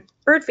own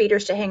bird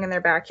feeders to hang in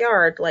their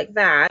backyard like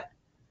that.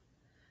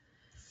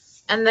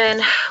 And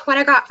then what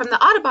I got from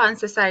the Audubon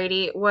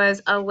Society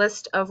was a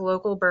list of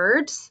local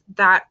birds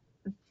that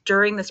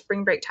during the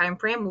spring break time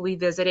frame will be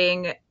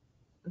visiting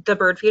the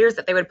bird feeders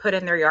that they would put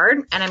in their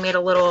yard. And I made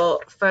a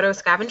little photo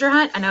scavenger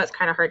hunt. I know it's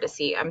kind of hard to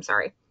see. I'm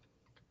sorry.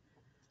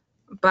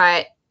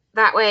 But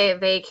that way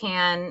they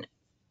can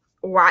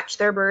watch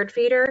their bird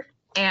feeder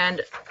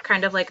and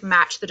kind of like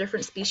match the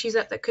different species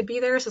that could be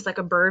there. So it's like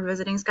a bird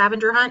visiting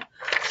scavenger hunt.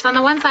 So on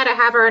the one side, I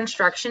have our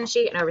instruction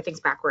sheet, and everything's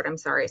backward. I'm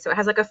sorry. So it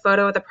has like a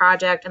photo of the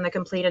project and the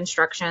complete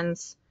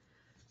instructions.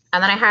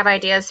 And then I have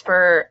ideas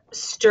for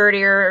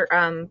sturdier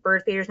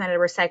bird feeders made out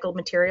of recycled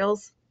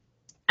materials.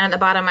 And at the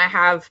bottom, I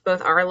have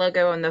both our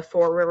logo and the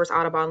Four Rivers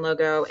Audubon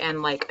logo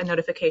and like a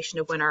notification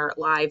of when our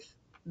live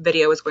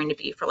video is going to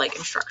be for like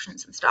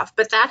instructions and stuff.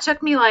 But that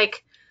took me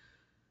like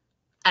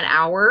an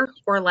hour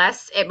or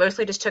less. It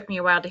mostly just took me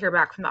a while to hear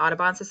back from the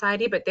Audubon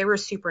Society, but they were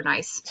super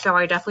nice. So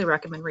I definitely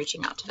recommend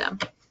reaching out to them.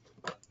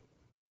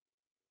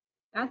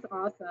 That's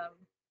awesome.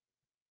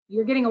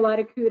 You're getting a lot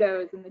of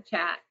kudos in the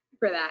chat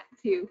for that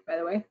too, by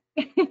the way.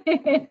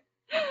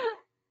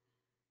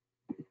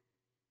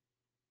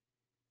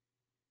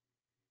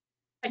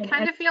 I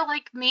kind of feel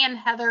like me and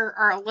Heather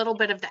are a little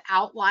bit of the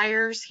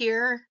outliers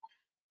here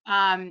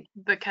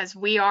because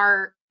we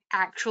are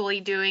actually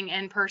doing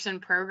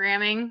in-person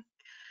programming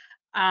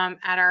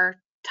at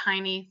our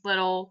tiny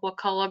little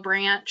Wakulla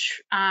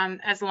branch,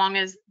 as long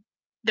as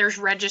there's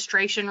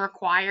registration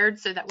required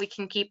so that we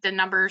can keep the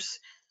numbers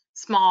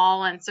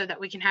small and so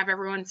that we can have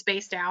everyone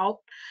spaced out.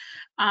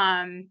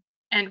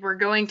 And we're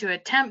going to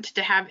attempt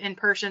to have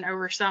in-person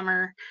over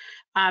summer,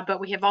 but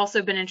we have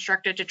also been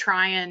instructed to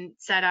try and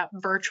set up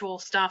virtual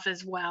stuff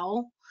as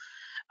well.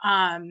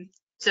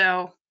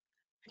 So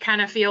I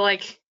kind of feel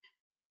like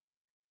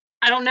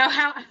I don't know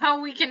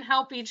how we can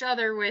help each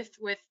other with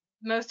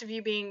most of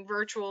you being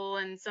virtual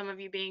and some of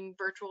you being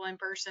virtual in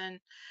person,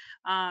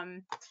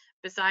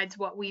 besides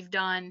what we've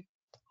done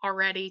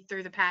already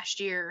through the past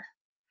year.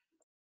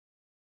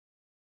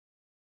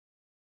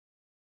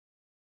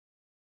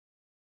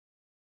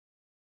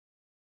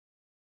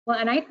 Well,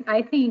 and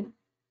I think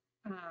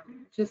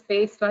just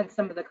based on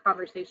some of the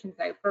conversations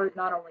I've heard,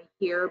 not only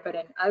here, but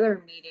in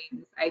other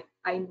meetings,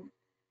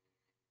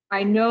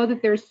 I know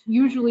that there's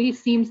usually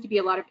seems to be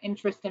a lot of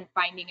interest in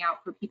finding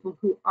out for people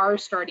who are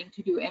starting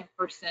to do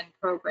in-person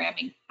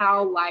programming,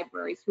 how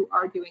libraries who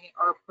are doing it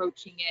are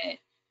approaching it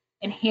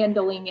and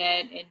handling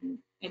it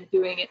and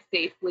doing it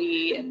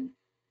safely. And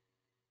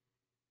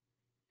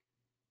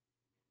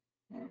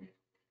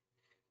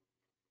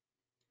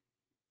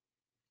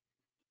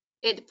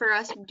for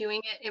us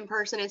doing it in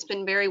person, it's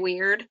been very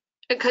weird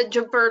because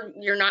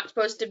you're not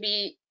supposed to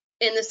be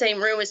in the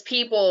same room as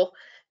people,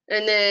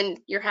 and then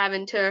you're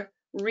having to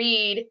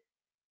read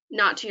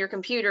not to your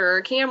computer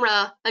or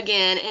camera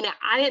again. And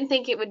I didn't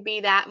think it would be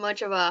that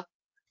much of a,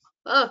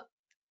 I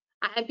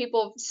had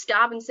people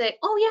stop and say,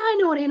 "Oh yeah, I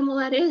know what animal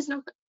that is." And I'm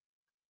like,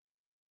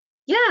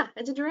 "Yeah,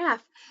 it's a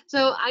giraffe."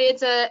 So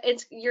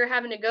you're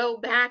having to go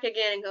back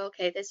again and go,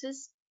 "Okay, this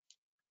is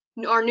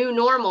our new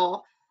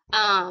normal."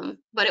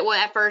 But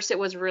at first it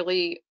was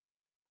really,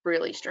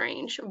 really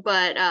strange.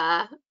 But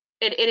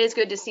it is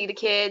good to see the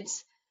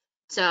kids.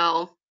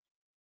 So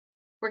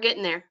we're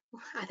getting there.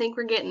 I think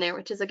we're getting there,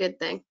 which is a good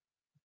thing.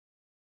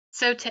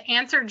 So to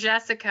answer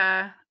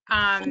Jessica,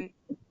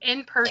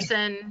 in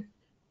person,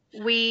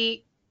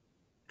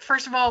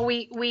 first of all,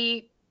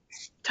 we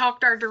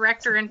talked our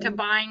director into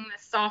buying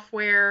the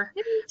software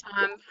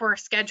for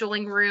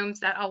scheduling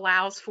rooms that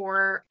allows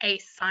for a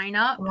sign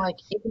up. Like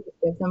you can just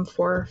give them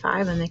 4 or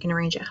 5 and they can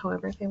arrange it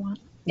however they want.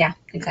 Yeah,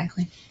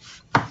 exactly.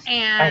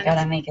 And I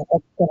gotta make it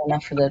good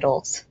enough for the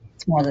adults.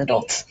 It's more the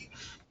adults.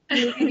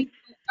 y'all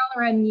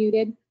are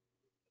unmuted.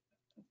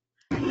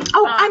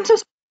 Oh, I'm so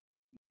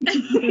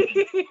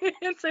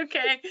it's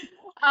okay.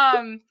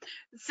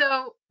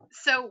 So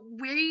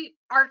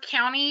our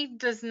county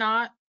does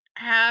not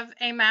have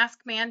a mask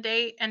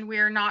mandate, and we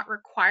are not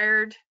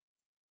required.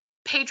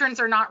 Patrons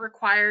are not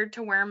required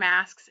to wear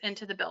masks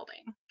into the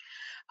building.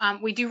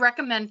 We do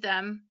recommend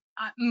them.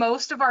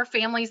 Most of our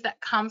families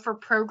that come for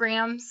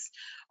programs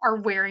are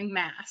wearing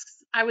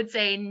masks. I would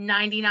say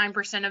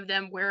 99% of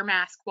them wear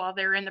masks while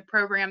they're in the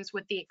programs,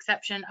 with the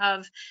exception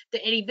of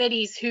the itty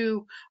bitties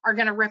who are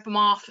going to rip them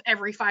off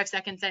every 5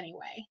 seconds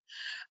anyway.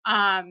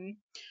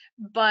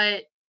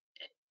 But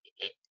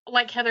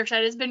like Heather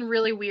said, it's been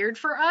really weird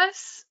for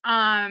us.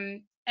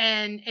 And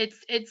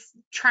it's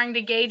trying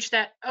to gauge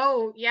that,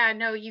 oh yeah,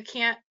 no, you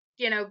can't,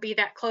 be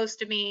that close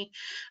to me,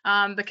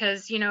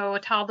 because, a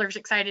toddler's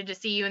excited to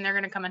see you and they're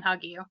going to come and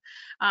hug you,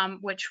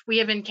 which we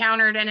have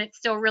encountered, and it's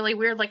still really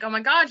weird. Like, oh my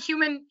God,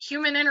 human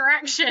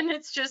interaction.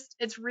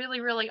 It's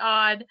really, really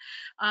odd,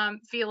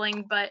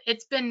 feeling, but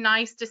it's been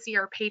nice to see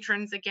our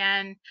patrons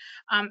again.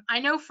 I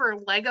know for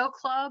Lego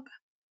Club,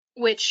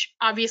 which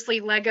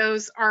obviously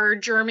Legos are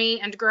germy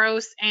and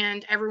gross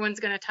and everyone's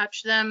going to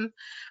touch them.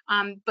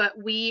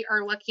 But we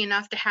are lucky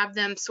enough to have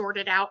them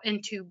sorted out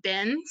into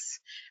bins.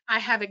 I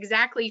have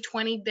exactly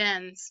 20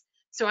 bins.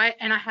 So I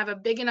have a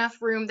big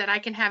enough room that I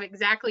can have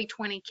exactly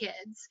 20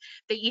 kids.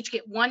 They each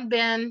get one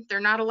bin. They're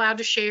not allowed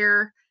to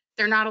share.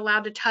 They're not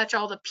allowed to touch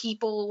all the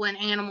people and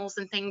animals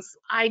and things.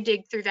 I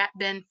dig through that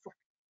bin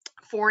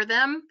for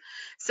them.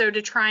 So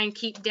to try and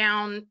keep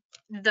down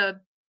the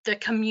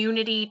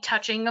community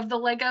touching of the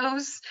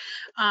Legos.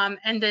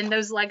 And then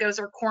those Legos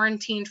are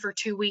quarantined for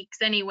 2 weeks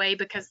anyway,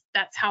 because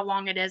that's how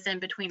long it is in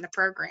between the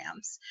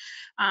programs.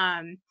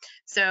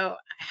 So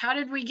how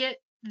did we get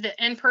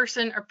the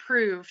in-person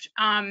approved?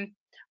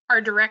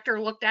 Our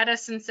director looked at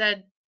us and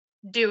said,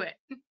 do it.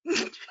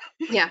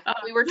 Yeah,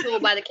 we were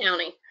told by the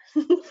county.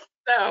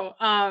 So,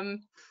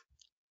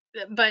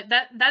 but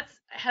that's,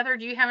 Heather,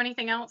 do you have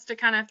anything else to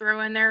kind of throw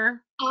in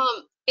there?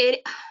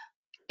 It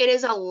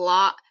is a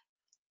lot.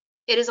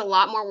 It is a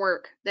lot more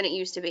work than it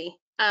used to be,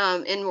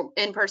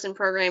 in-person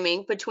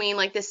programming, between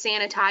like the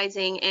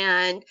sanitizing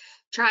and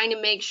trying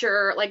to make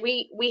sure, like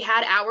we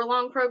had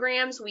hour-long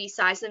programs. We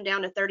sized them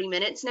down to 30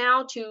 minutes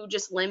now to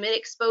just limit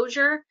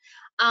exposure.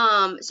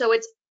 So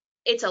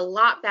it's a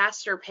lot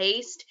faster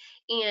paced,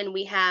 and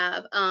we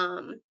have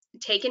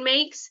take and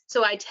makes.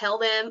 So I tell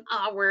them,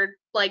 we're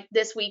like,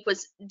 this week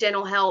was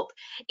dental help,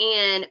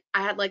 and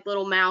I had like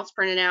little mouths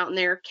printed out, and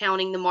they're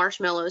counting the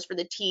marshmallows for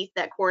the teeth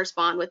that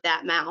correspond with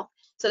that mouth.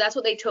 So that's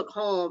what they took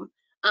home.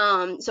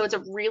 So it's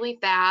a really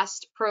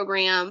fast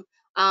program,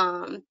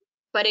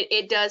 but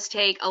it does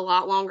take a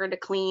lot longer to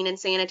clean and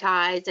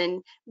sanitize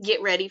and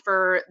get ready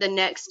for the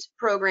next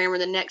program or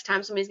the next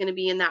time somebody's going to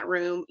be in that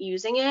room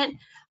using it.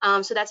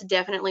 So that's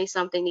definitely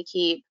something to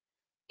keep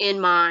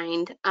in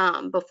mind,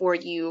 before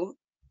you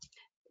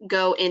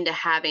go into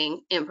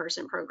having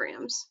in-person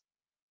programs.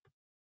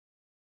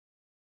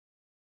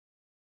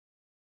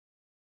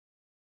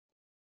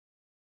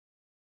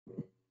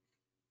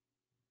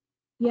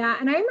 Yeah,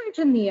 and I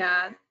imagine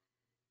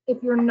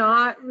if you're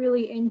not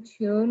really in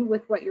tune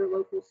with what your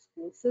local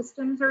school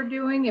systems are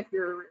doing, if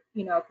your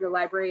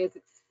library is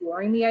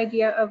exploring the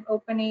idea of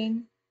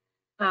opening,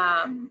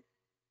 that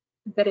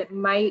it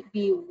might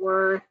be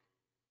worth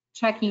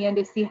checking in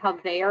to see how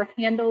they are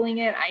handling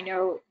it. I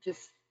know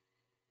just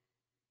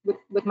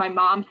with my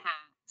mom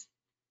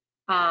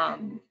hat,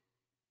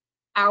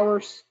 our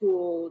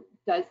school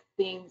does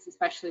things,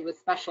 especially with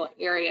special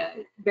area,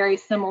 very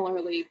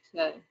similarly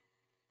to,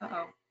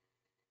 uh-oh,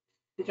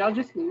 did y'all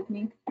just lose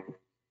me?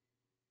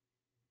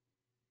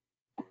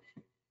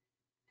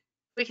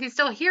 We can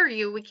still hear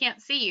you. We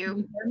can't see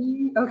you.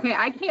 Okay,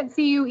 I can't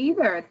see you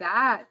either.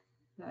 That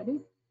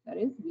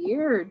is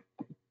weird.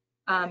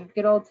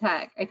 Good old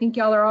tech. I think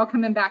y'all are all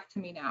coming back to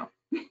me now.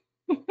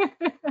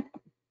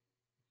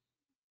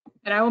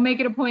 And I will make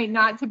it a point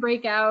not to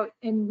break out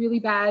in really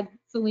bad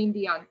Celine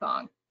Dion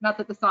song. Not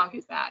that the song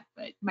is bad,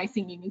 but my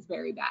singing is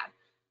very bad.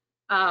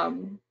 All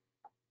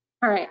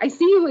right, I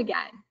see you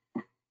again.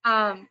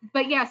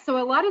 But yeah,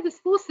 so a lot of the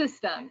school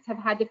systems have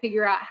had to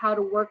figure out how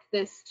to work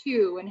this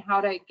too, and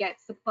how to get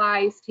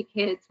supplies to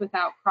kids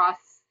without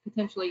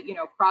potentially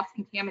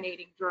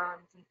cross-contaminating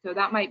germs. And so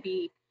that might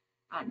be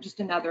just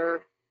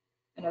another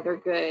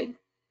good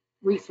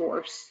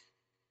resource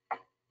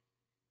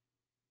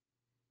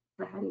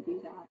for how to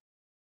do that.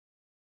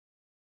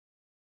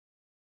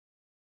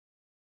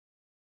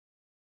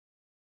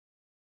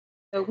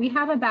 So we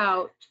have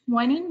about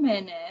 20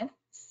 minutes.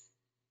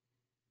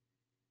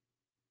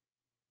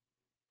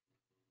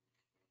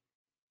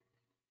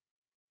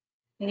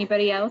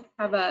 Anybody else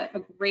have a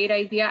great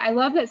idea? I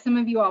love that some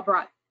of you all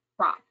brought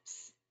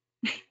props.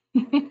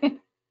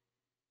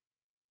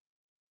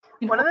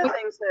 One of the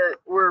things that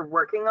we're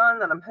working on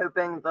that I'm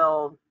hoping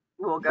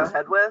we'll go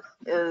ahead with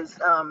is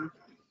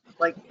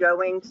like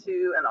going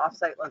to an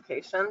offsite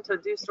location to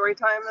do story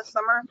time this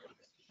summer.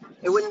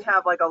 It wouldn't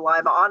have like a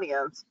live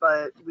audience,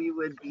 but we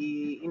would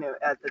be,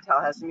 at the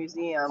Tallahassee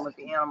Museum with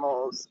the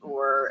animals,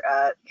 or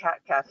at Cat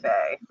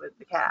Cafe with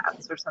the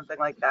cats, or something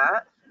like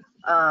that.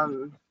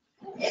 I'm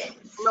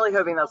really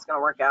hoping that's going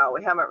to work out.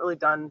 We haven't really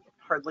done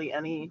hardly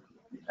any.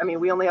 I mean,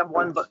 we only have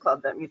one book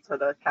club that meets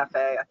at a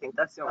cafe. I think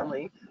that's the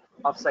only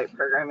offsite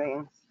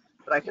programming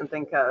that I can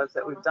think of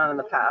that we've done in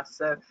the past.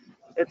 So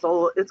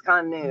it's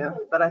kind of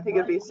new, but I think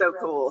it'd be so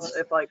cool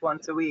if like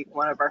once a week,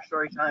 one of our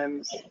story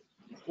times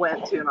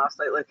went to an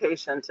offsite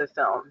location to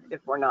film if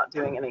we're not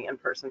doing any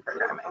in-person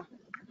programming.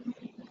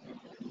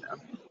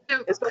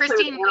 So Especially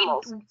Christine, with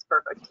animals, it's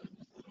perfect.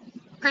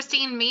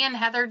 Christine, me and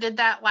Heather did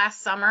that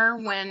last summer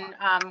when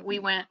we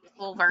went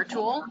full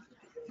virtual.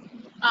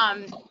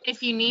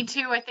 If you need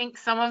to, I think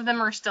some of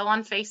them are still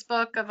on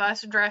Facebook of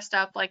us dressed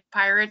up like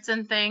pirates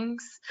and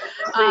things.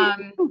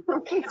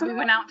 Because we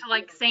went out to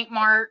like St.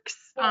 Mark's,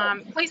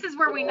 places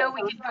where we know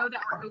we could go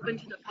that were open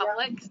to the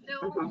public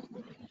still,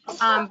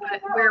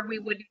 but where we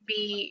wouldn't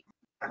be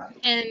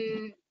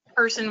in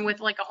person with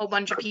like a whole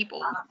bunch of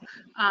people.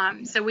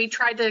 So we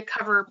tried to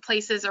cover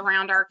places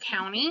around our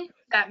county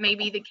that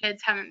maybe the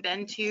kids haven't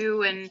been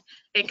to, and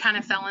it kind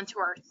of fell into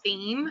our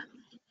theme.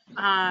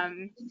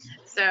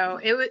 So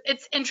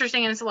it's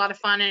interesting and it's a lot of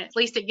fun, and at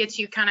least it gets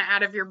you kind of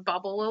out of your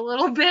bubble a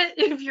little bit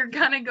if you're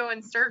kind of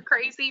going stir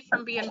crazy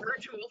from being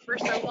virtual for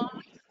so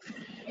long.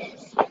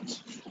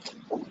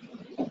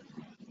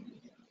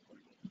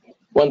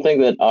 One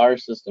thing that our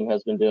system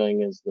has been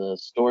doing is the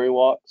story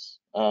walks.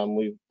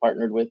 We've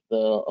partnered with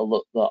the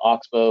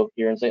Oxbow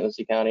here in St.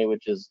 Lucie County,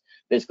 which is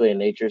basically a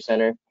nature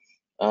center.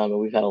 And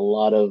we've had a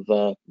lot of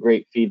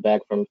great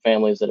feedback from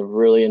families that have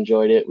really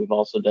enjoyed it. We've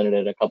also done it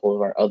at a couple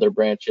of our other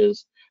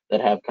branches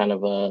that have kind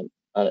of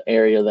an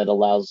area that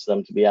allows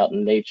them to be out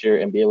in nature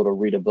and be able to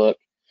read a book.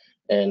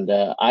 And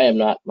I am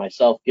not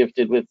myself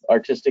gifted with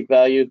artistic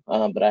value,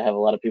 but I have a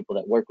lot of people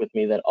that work with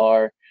me that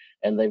are,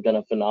 and they've done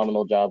a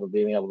phenomenal job of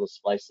being able to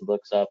splice the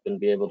books up and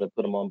be able to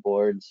put them on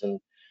boards and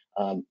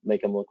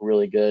make them look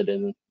really good.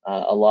 And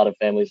a lot of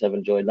families have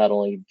enjoyed not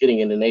only getting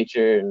into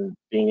nature and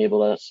being able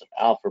to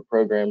offer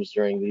programs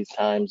during these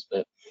times,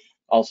 but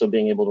also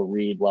being able to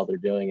read while they're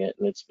doing it.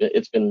 And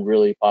it's been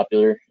really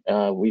popular.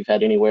 We've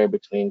had anywhere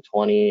between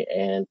 20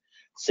 and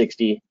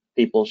 60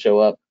 people show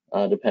up,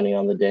 depending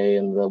on the day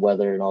and the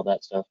weather and all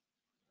that stuff.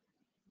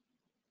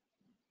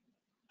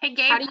 Hey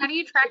Gabe, how do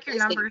you track your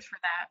numbers for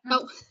that?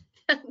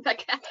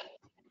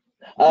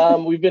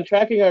 We've been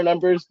tracking our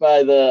numbers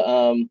by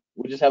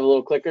we just have a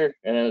little clicker,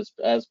 and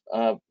as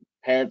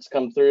parents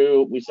come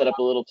through, we set up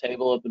a little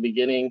table at the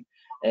beginning,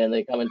 and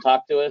they come and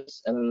talk to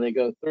us, and then they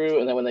go through,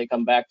 and then when they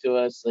come back to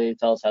us, they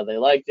tell us how they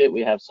liked it.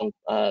 We have some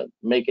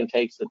make and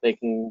takes that they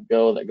can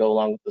go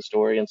along with the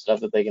story and stuff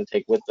that they can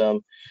take with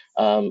them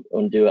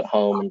and do at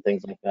home and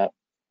things like that.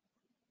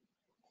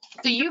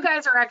 So you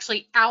guys are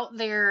actually out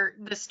there,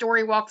 the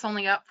story walk's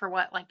only up for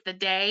what, like the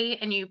day,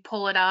 and you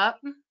pull it up?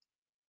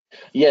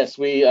 Yes,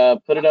 we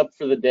put it up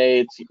for the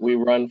day. We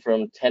run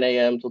from 10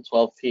 a.m. till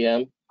 12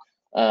 p.m.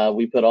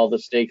 We put all the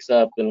stakes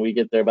up, and we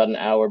get there about an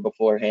hour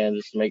beforehand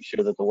just to make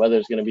sure that the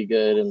weather's going to be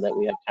good and that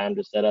we have time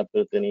to set up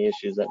with any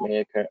issues that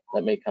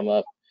may come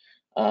up.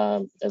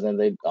 And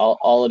then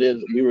all it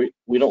is,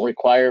 we don't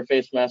require a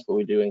face mask, but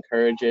we do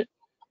encourage it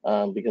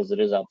because it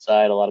is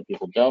outside. A lot of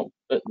people don't,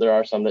 but there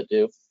are some that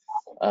do.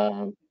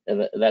 And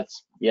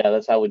that's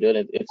how we do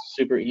it. It's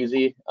super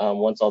easy.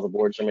 Once all the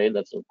boards are made,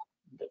 that's a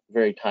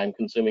very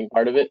time-consuming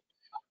part of it.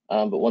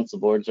 But once the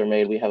boards are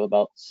made, we have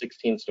about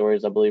 16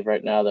 stories, I believe,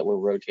 right now that we're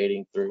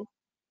rotating through.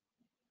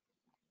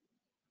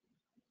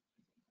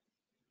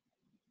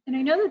 And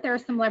I know that there are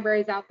some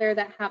libraries out there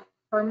that have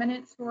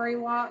permanent story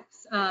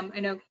walks. I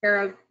know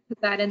Kara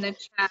put that in the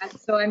chat.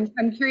 So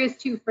I'm curious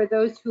too, for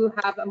those who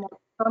have a more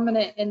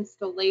permanent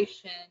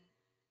installation,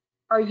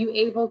 are you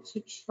able to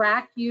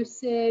track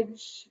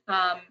usage?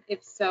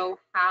 If so,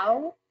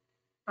 how?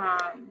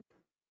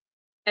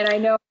 And I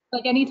know,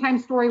 like, anytime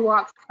story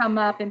walks come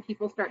up and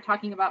people start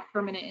talking about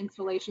permanent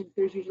installations,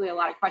 there's usually a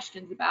lot of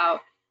questions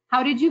about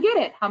how did you get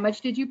it? How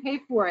much did you pay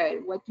for it?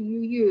 What do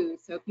you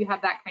use? So if you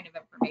have that kind of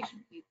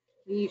information,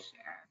 please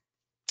share.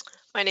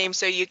 My name's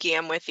Soyuki.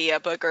 I'm with the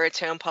Boca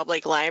Raton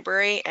Public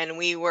Library, and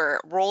we were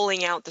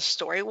rolling out the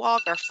story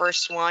walk, our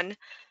first one,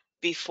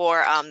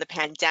 before the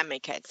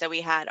pandemic hit. So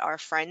we had our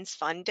friends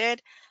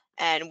funded,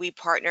 and we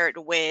partnered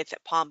with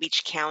Palm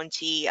Beach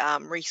County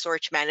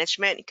Resource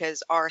Management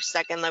because our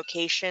second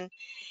location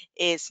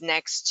is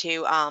next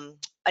to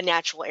a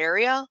natural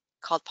area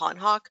called Pond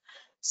Hawk.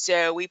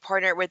 So we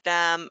partnered with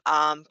them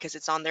because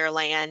it's on their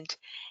land.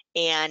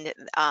 And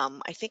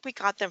I think we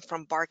got them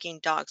from Barking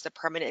Dogs, the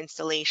permanent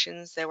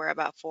installations. They were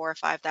about $4,000 or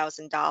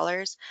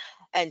 $5,000.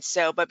 And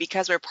so, but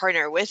because we're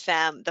partnered with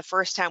them, the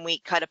first time we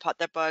cut apart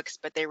the books,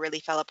 but they really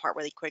fell apart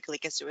really quickly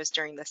because it was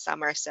during the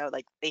summer. So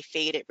like they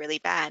faded really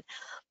bad.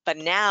 But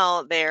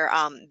now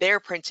they're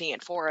printing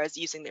it for us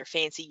using their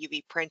fancy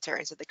UV printer.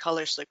 And so the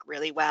colors look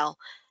really well.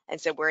 And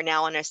so we're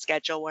now on a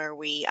schedule where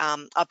we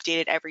update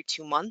it every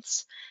 2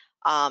 months.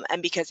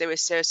 And because it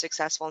was so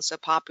successful and so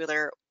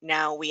popular,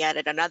 now we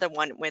added another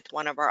one with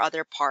one of our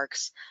other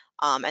parks.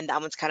 And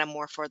that one's kind of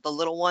more for the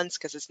little ones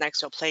because it's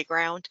next to a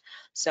playground.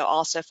 So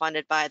also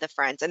funded by the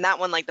Friends. And that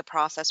one, like the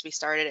process, we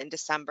started in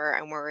December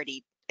and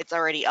it's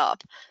already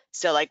up.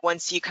 So like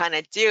once you kind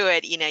of do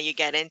it, you know, you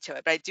get into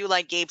it. But I do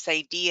like Gabe's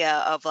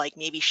idea of like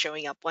maybe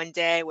showing up one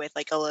day with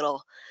like a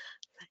little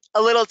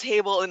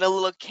table and a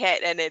little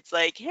kit, and it's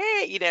like,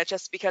 hey, you know,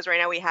 just because right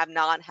now we have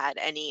not had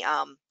any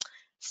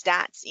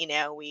stats, you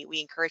know, we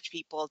encourage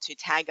people to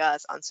tag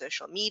us on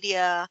social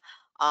media,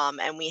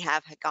 And we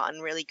have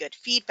gotten really good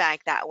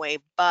feedback that way,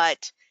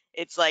 but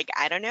it's like,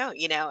 I don't know,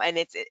 and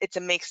it's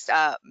a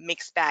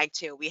mixed bag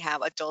too. We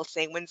have adults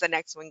saying, when's the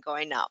next one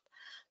going up?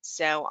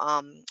 So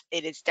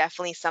it is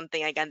definitely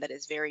something, again, that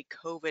is very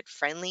COVID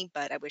friendly,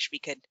 but I wish we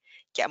could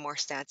get more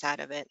stats out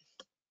of it.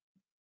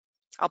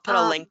 I'll put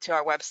a link to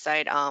our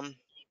website.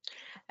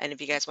 And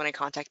if you guys want to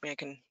contact me, I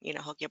can,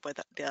 hook you up with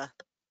the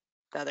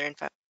other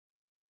info.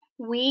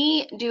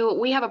 We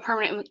have a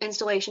permanent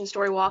installation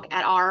story walk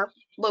at our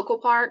local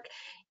park,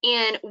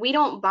 and we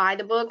don't buy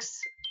the books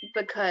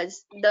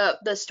because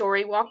the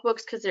story walk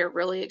books, because they're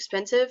really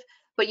expensive,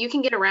 but you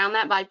can get around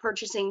that by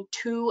purchasing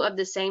 2 of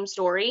the same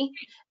story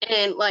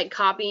and like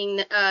cutting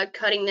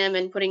them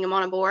and putting them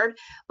on a board.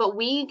 But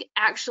we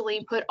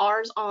actually put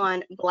ours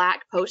on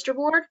black poster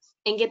board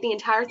and get the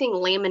entire thing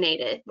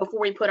laminated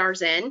before we put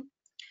ours in,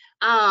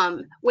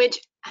 which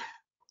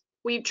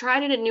we've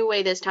tried it a new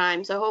way this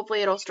time, so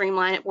hopefully it'll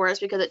streamline it for us,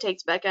 because it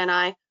takes Becca and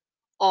I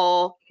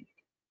all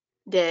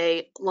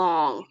day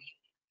long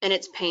and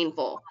it's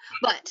painful.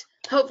 But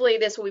hopefully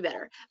this will be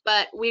better.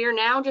 But we are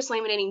now just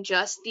laminating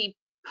just the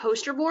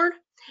poster board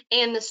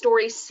and the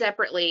stories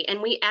separately,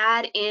 and we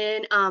add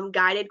in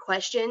guided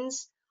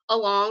questions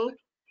along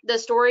the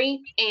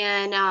story,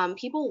 and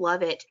people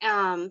love it.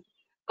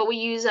 But we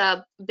use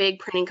a big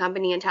printing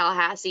company in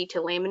Tallahassee to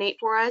laminate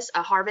for us,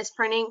 a Harvest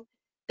Printing.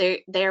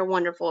 They're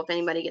wonderful if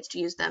anybody gets to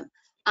use them.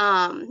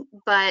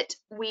 But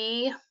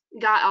we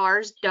got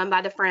ours done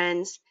by the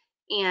Friends,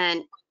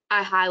 and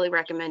I highly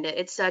recommend it.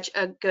 It's such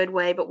a good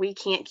way, but we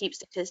can't keep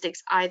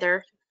statistics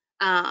either.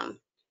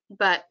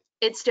 But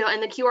it's still,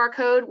 and the QR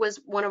code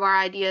was one of our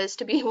ideas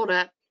to be able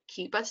to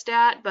keep a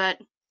stat, but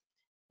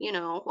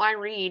why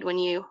read when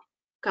you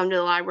come to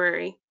the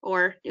library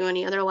or do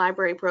any other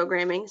library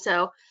programming?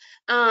 So,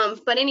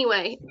 but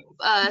anyway,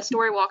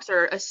 story walks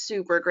are a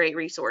super great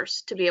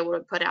resource to be able to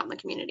put out in the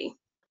community.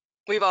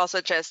 We've also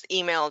just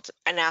emailed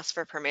and asked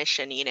for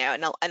permission,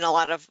 and a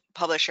lot of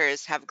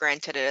publishers have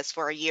granted it us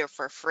for a year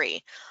for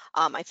free.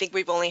 I think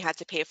we've only had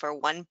to pay for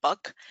 1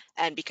 book,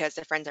 and because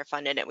the Friends are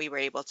funded it, we were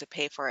able to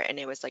pay for it, and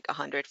it was like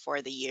 $100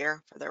 for the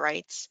year for the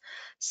rights.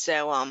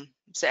 So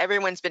so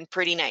everyone's been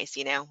pretty nice,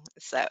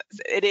 So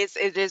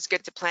it is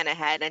good to plan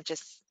ahead and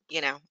just,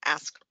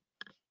 ask.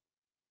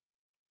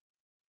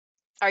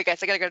 All right,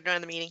 guys, I gotta go to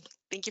another meeting.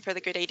 Thank you for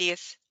the good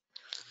ideas.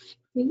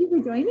 Thank you for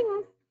joining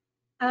us.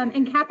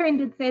 And Catherine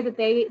did say that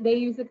they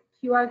use a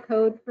QR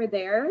code for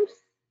theirs.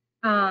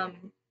 I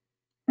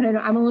don't know,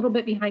 I'm a little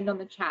bit behind on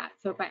the chat,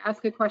 so if I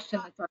ask a question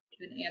that's already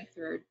been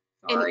answered,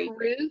 sorry. And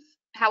Ruth,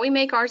 how we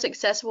make ours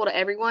accessible to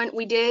everyone,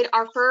 we did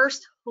our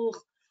first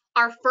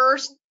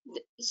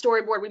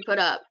storyboard we put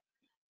up.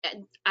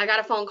 I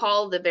got a phone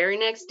call the very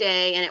next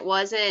day, and it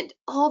wasn't,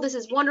 oh, this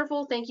is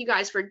wonderful, thank you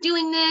guys for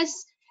doing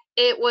this.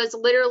 It was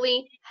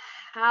literally,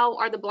 how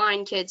are the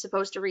blind kids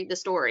supposed to read the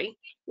story?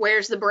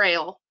 Where's the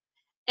Braille?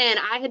 And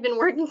I had been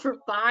working for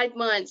 5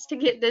 months to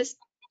get this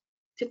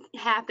to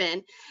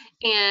happen.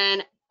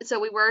 And so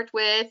we worked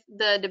with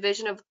the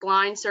Division of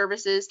Blind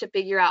Services to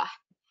figure out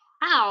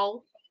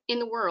how in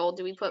the world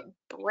do we put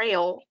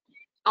Braille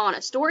on a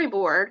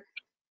storyboard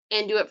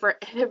and do it for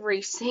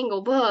every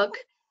single book.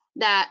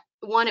 That,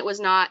 one, it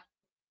was not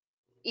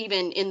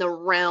even in the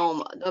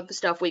realm of the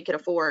stuff we could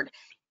afford,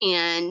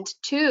 and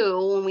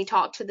 2, when we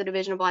talked to the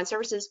Division of Blind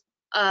Services,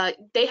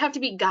 they have to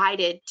be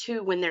guided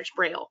to when there's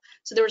Braille,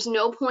 so there was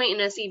no point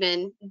in us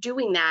even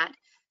doing that.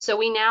 So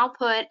we now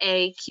put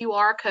a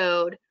QR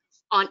code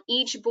on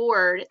each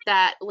board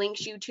that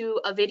links you to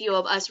a video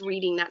of us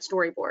reading that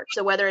storyboard.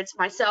 So whether it's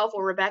myself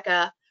or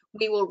Rebecca,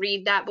 we will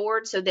read that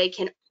board, so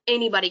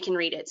anybody can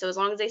read it. So as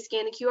long as they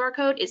scan the QR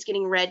code, it's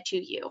getting read to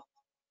you.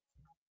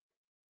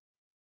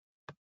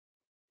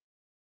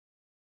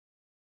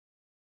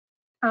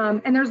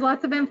 And there's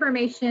lots of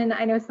information.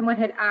 I know someone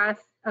had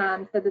asked,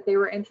 said that they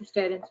were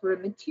interested in sort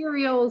of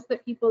materials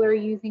that people are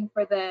using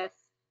for this.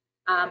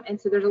 And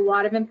so there's a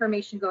lot of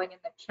information going in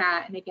the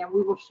chat. And again,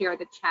 we will share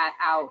the chat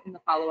out in the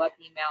follow-up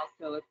email.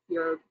 So if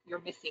you're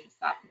missing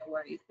stuff, no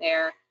worries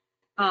there.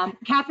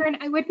 Catherine,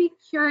 I would be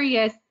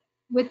curious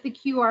with the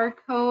QR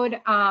code.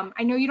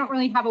 I know you don't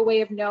really have a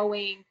way of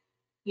knowing,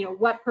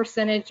 what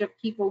percentage of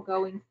people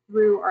going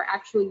through are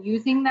actually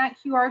using that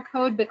QR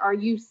code, but are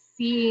you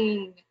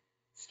seeing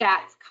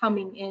stats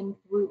coming in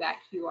through that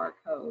QR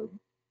code?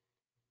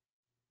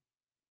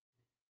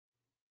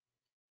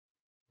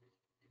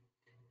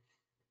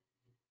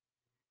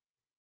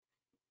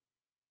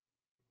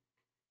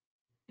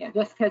 Yeah,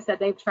 Jessica said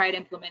they've tried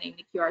implementing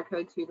the QR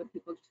code too, but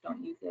people just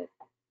don't use it.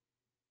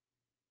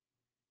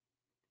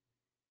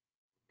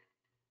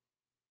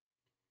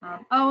 Oh,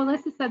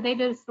 Alyssa said they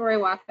did a story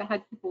walk that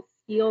had people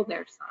steal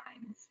their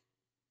signs.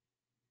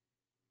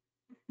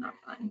 It's not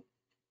fun.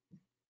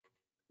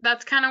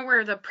 That's kind of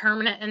where the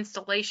permanent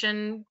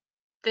installation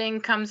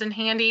thing comes in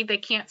handy. They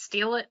can't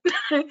steal it.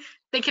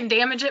 They can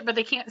damage it, but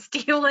they can't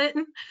steal it.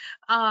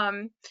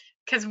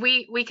 Because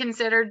we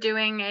considered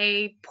doing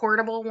a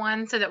portable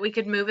one so that we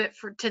could move it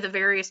to the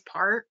various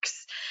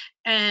parks.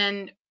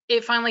 And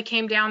it finally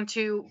came down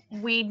to,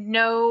 we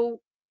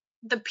know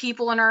the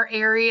people in our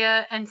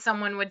area and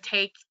someone would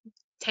take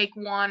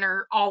one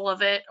or all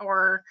of it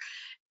or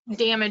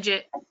damage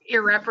it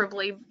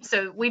irreparably.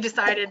 So we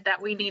decided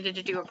that we needed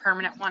to do a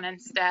permanent one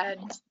instead.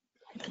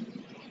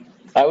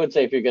 I would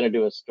say if you're going to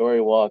do a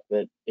story walk,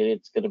 that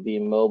it's going to be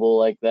mobile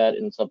like that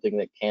and something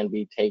that can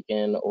be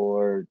taken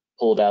or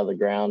pulled out of the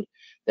ground,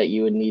 that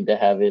you would need to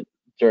have it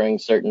during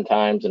certain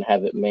times and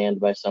have it manned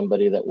by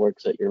somebody that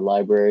works at your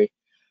library.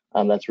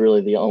 That's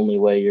really the only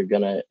way you're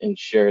going to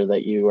ensure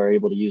that you are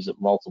able to use it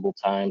multiple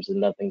times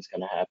and nothing's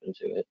going to happen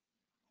to it.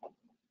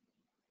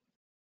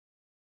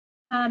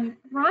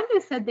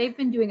 Rhonda said they've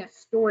been doing a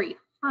story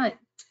hunt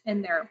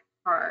in their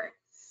parks.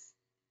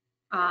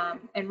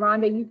 And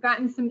Rhonda, you've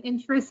gotten some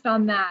interest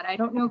on that. I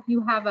don't know if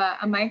you have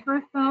a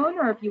microphone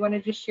or if you want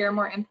to just share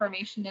more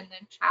information in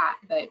the chat,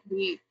 but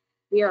we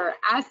are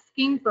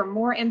asking for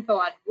more info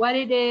on what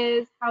it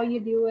is, how you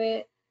do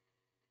it.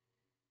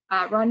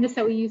 Rhonda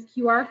said we use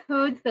QR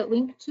codes that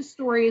link to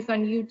stories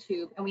on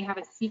YouTube, and we have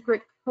a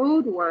secret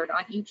code word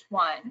on each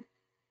one.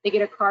 They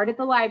get a card at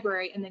the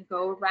library and then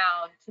go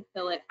around to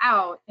fill it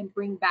out and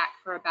bring back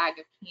for a bag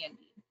of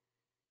candy.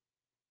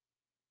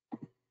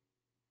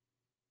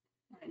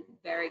 That is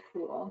very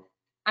cool.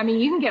 I mean,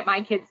 you can get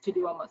my kids to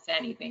do almost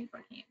anything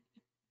for candy.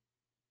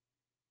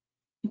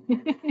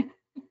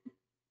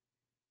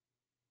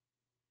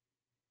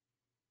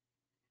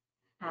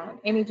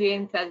 Amy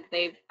Jane says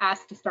they've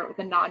asked to start with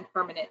a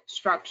non-permanent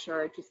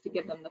structure just to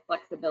give them the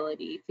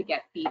flexibility to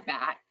get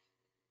feedback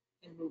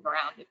and move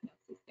around if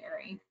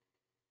necessary.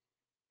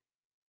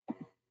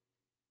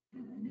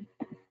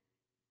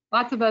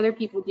 Lots of other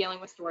people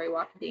dealing with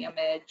Storywalk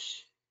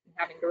damage and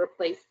having to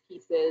replace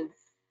pieces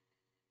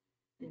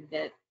and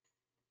bits.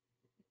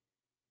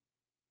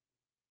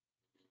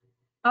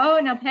 Oh,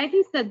 now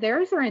Peggy said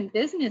theirs are in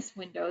business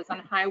windows on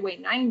Highway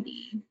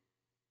 90.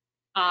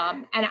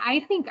 And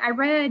I think I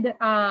read,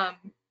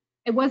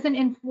 it wasn't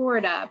in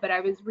Florida, but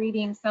I was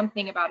reading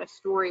something about a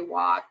story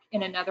walk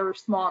in another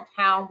small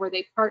town where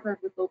they partnered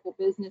with local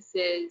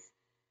businesses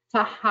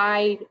to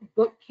hide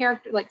book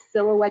characters, like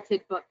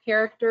silhouetted book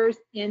characters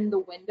in the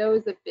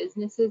windows of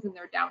businesses in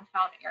their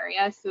downtown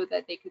area so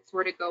that they could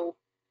sort of go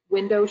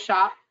window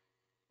shop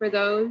for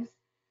those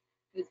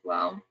as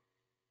well.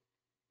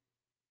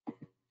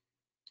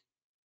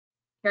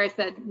 Kara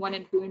said one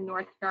in Boone,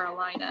 North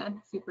Carolina,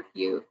 super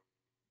cute.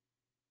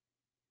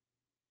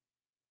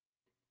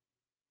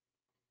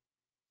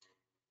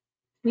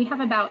 We have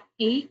about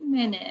 8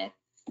 minutes.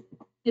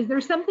 Is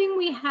there something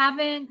we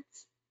haven't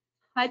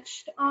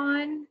touched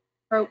on?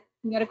 Oh,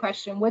 we got a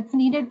question. What's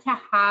needed to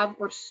have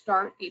or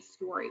start a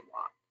story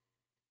walk?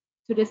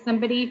 So does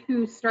somebody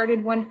who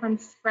started one from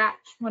scratch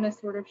want to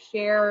sort of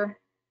share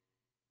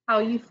how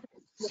you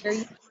started, where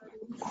you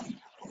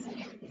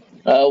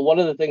started? One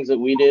of the things that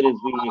we did is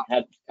we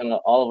had kind of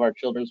all of our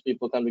children's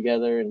people come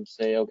together and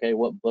say, okay,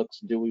 what books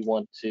do we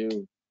want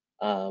to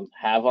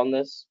have on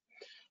this?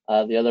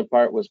 The other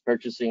part was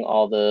purchasing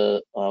all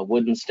the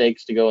wooden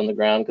stakes to go in the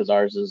ground, because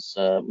ours is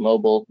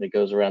mobile. It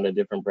goes around to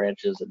different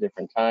branches at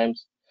different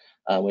times.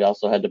 We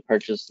also had to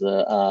purchase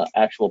the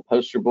actual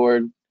poster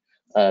board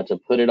to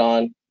put it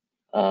on.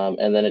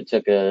 And then it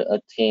took a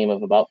team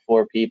of about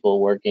 4 people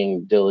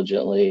working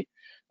diligently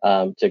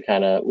to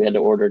kind of, we had to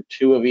order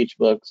 2 of each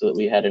book so that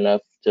we had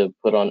enough to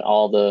put on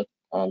all the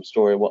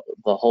story.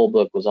 The whole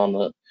book was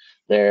on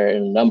there,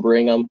 and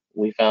numbering them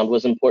we found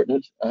was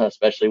important,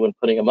 especially when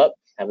putting them up,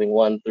 having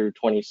 1 through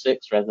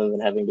 26 rather than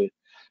having to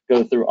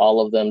go through all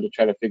of them to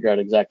try to figure out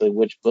exactly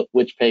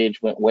which page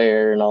went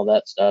where and all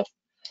that stuff.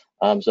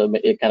 So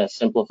it kind of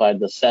simplified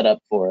the setup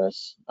for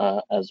us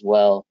as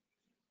well.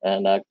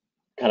 And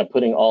kind of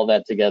putting all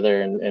that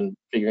together and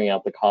figuring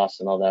out the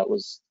costs and all that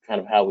was kind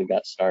of how we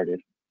got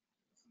started.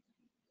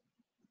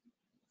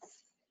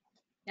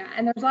 Yeah,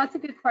 and there's lots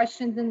of good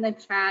questions in the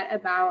chat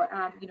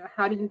about, you know,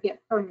 how do you get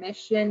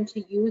permission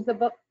to use a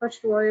book for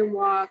story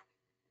walk,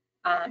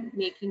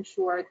 making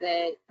sure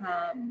that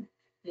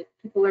if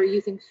people are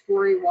using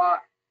story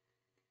walk,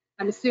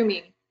 I'm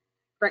assuming,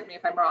 correct me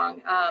if I'm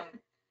wrong,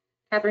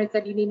 Catherine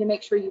said you need to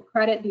make sure you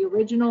credit the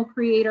original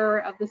creator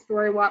of the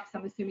story walk. So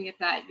I'm assuming if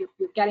that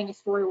you're getting a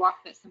story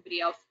walk that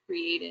somebody else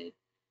created.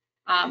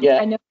 Yeah.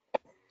 I know.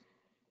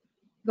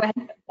 Go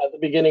ahead. At the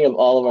beginning of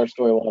all of our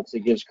story walks,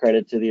 it gives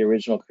credit to the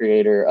original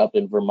creator up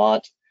in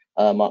Vermont,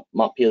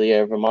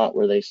 Montpelier, Vermont,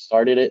 where they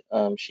started it.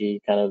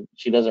 She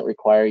doesn't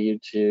require you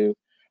to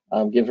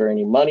give her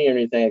any money or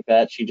anything like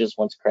that. She just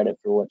wants credit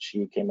for what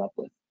she came up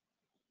with.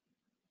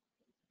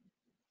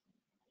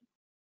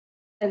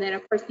 And then,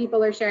 of course,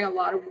 people are sharing a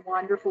lot of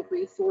wonderful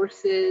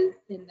resources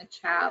in the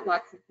chat,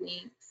 lots of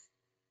links.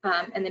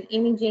 And then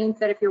Amy Jane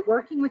said, if you're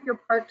working with your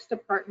parks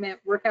department,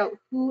 work out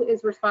who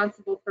is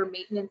responsible for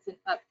maintenance and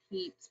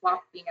upkeep,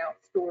 swapping out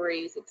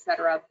stories,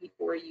 etc.,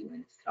 before you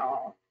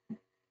install.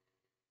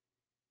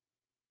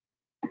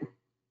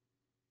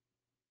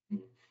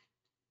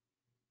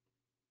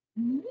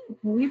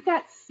 We've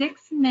got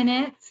 6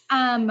 minutes.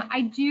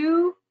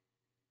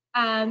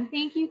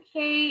 Thank you,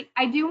 Kate.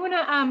 I do want to,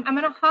 I'm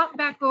going to hop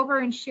back over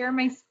and share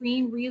my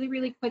screen really,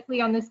 really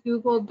quickly on this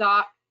Google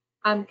Doc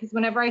because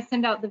whenever I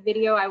send out the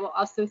video, I will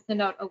also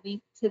send out a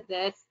link to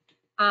this.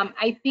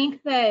 I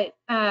think that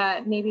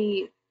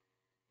maybe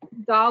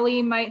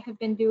Dolly might have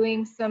been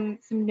doing some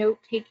note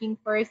taking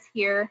for us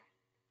here,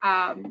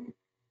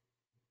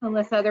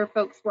 unless other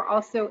folks were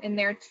also in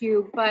there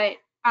too. But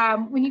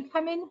when you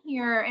come in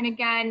here, and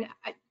again,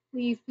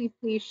 please, please,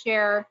 please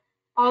share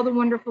all the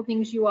wonderful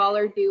things you all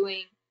are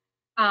doing,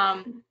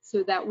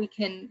 so that we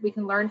can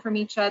learn from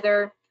each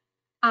other.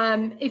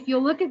 If you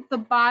look at the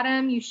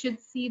bottom, you should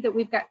see that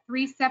we've got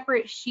 3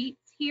 separate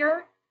sheets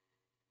here.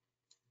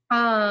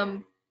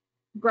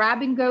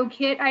 Grab and go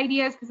kit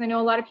ideas, because I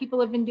know a lot of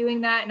people have been doing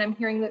that, and I'm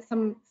hearing that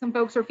some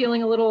folks are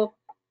feeling a little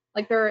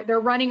like they're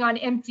running on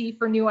empty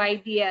for new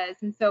ideas.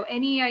 And so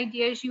any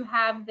ideas you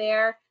have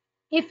there,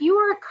 if you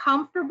are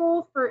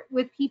comfortable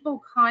with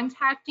people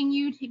contacting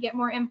you to get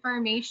more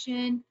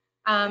information,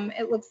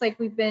 it looks like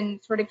we've been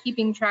sort of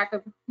keeping track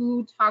of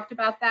who talked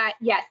about that.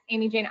 Yes,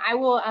 Amy Jane, I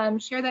will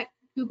share that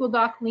Google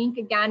Doc link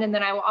again, and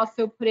then I will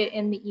also put it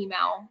in the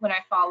email when I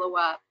follow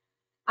up.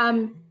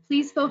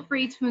 Please feel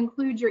free to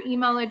include your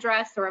email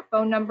address or a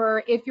phone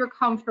number if you're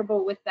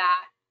comfortable with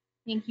that.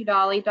 Thank you,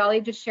 Dolly. Dolly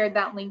just shared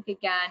that link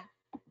again.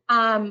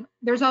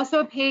 There's also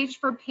a page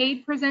for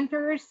paid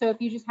presenters. So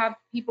if you just have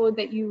people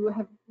that you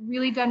have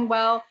really done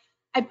well,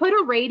 I put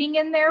a rating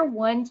in there,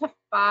 1 to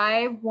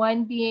 5,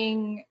 1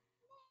 being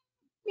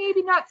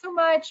maybe not so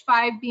much,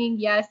 5 being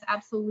yes,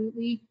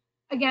 absolutely.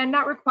 Again,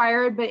 not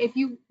required, but if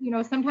you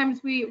know,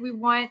 sometimes we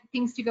want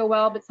things to go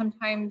well, but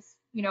sometimes,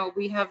 you know,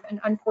 we have an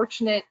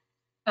unfortunate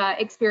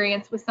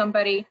experience with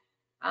somebody,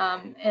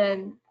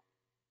 and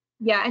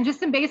yeah, and just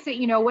some basic,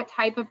 you know, what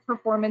type of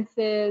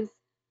performances,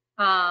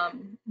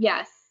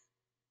 yes,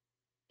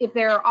 if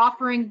they're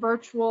offering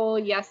virtual,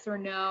 yes or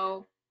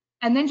no,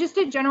 and then just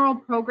a general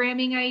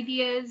programming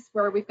ideas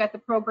where we've got the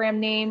program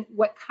name,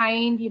 what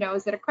kind, you know,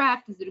 is it a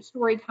craft, is it a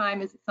story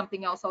time, is it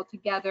something else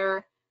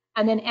altogether,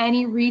 and then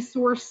any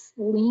resource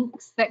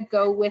links that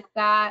go with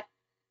that.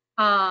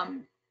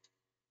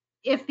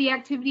 If the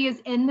activity is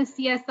in the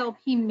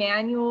CSLP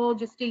manual,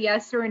 just a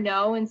yes or a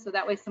no, and so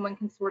that way someone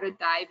can sort of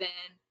dive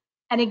in.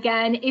 And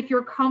again, if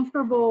you're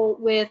comfortable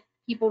with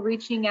people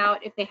reaching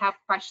out if they have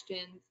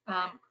questions,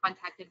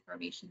 contact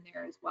information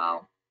there as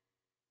well.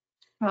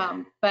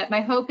 But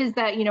my hope is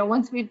that, you know,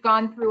 once we've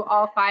gone through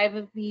all 5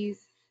 of these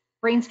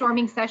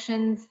brainstorming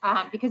sessions,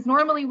 because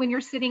normally when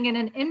you're sitting in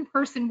an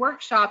in-person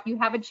workshop, you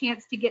have a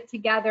chance to get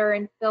together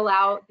and fill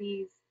out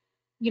these,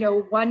 you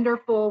know,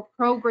 wonderful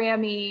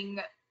programming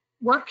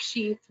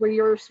worksheets where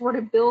you're sort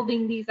of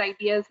building these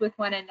ideas with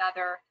one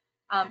another.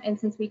 And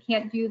since we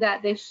can't do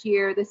that this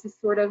year, this is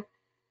sort of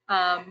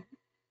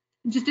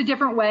just a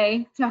different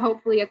way to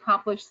hopefully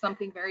accomplish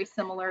something very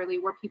similarly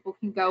where people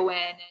can go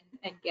in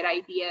and get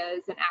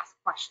ideas and ask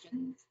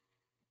questions.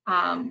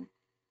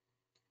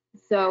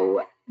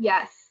 So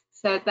yes,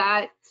 so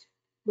that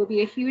will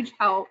be a huge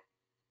help.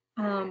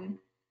 3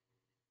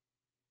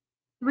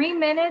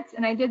 minutes,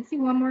 and I did see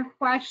one more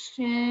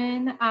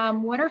question.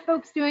 What are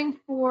folks doing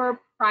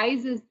for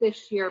prizes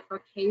this year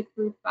for K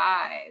through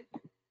 5?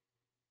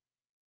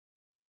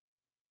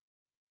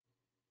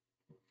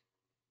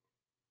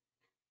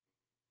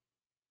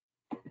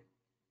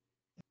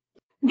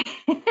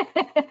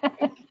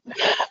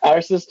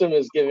 Our system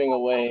is giving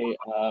away,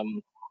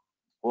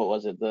 what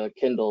was it? The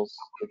Kindles,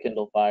 the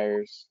Kindle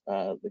Fires,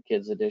 the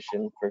kids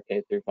edition for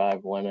K through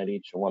 5, 1 at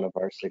each one of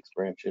our 6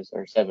 branches,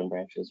 or 7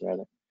 branches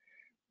rather.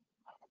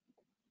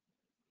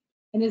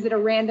 And is it a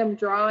random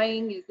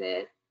drawing? Is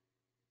it?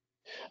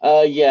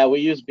 Yeah,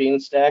 we use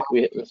Beanstack.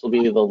 This will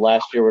be the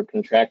last year we're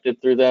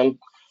contracted through them.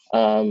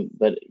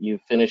 But you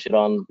finish it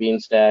on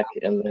Beanstack,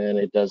 and then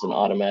it does an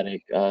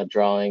automatic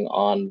drawing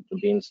on the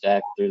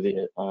Beanstack through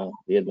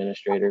the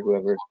administrator,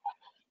 whoever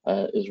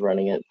is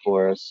running it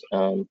for us,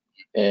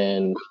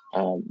 and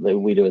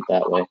we do it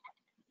that way.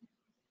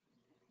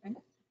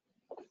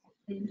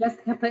 And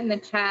Jessica put in the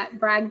chat,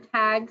 brag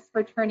tags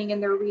for turning in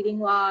their reading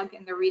log,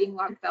 and the reading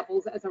log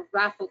doubles as a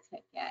raffle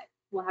ticket.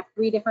 We'll have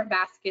 3 different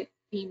baskets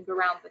themed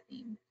around the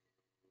theme.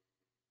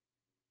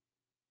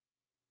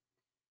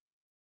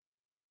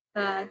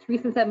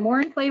 Teresa said,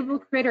 more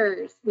inflatable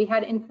critters. We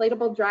had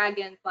inflatable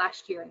dragons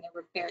last year, and they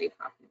were very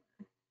popular.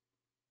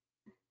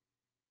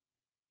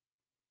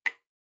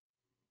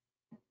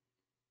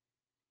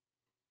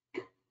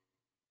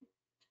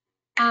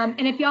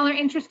 And if y'all are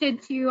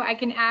interested too, I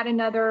can add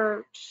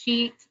another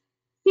sheet.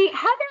 See,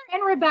 Heather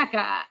and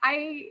Rebecca,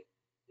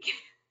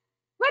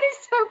 what is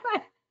so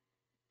fun?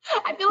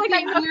 I feel like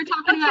I know what you're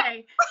talking about.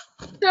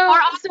 So,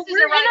 Our offices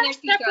we're are right in our next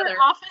to each separate other.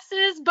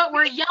 offices, but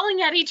we're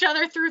yelling at each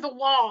other through the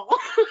wall.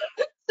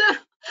 So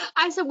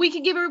I said we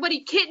could give everybody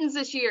kittens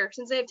this year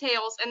since they have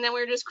tails, and then we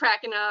were just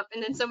cracking up,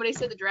 and then somebody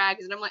said the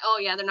dragons, and I'm like, oh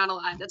yeah, they're not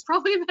alive. That's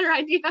probably a better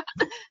idea.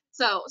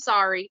 So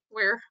sorry,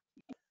 we're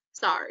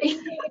sorry. I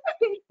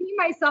can see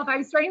myself. I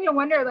was starting to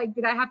wonder, like,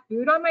 did I have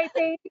food on my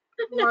face?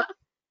 Or...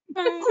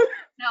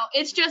 No,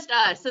 it's just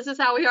us. This is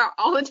how we are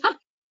all the time.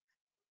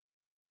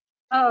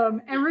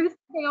 And Ruth,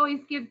 they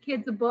always give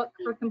kids a book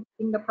for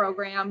completing the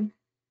program,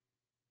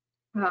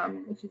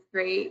 which is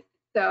great.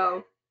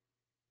 So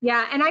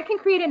Yeah, and I can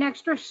create an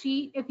extra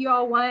sheet if you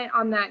all want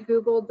on that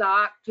Google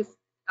Doc. Just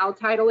I'll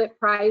title it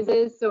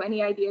prizes. So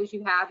any ideas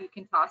you have, you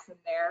can toss in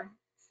there.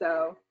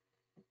 So,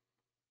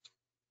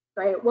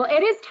 right. Well,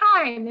 it is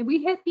time and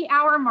we hit the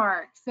hour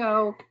mark.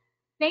 So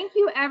thank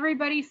you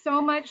everybody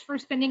so much for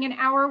spending an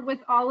hour with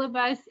all of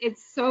us.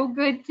 It's so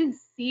good to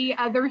see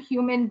other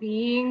human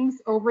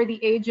beings over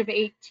the age of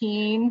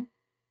 18.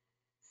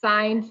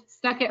 Signed,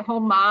 Stuck at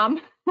Home Mom.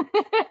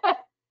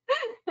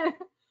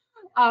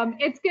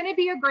 It's going to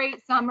be a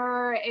great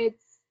summer.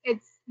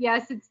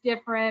 Yes, it's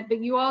different,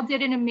 but you all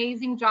did an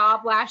amazing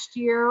job last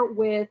year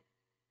with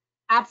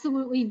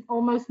absolutely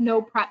almost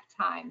no prep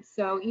time.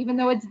 So even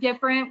though it's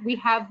different, we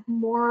have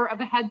more of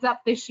a heads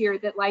up this year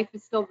that life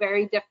is still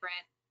very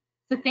different.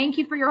 So thank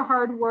you for your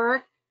hard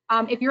work.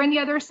 If you're in the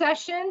other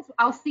sessions,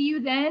 I'll see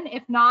you then.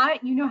 If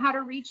not, you know how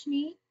to reach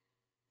me.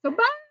 So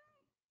bye.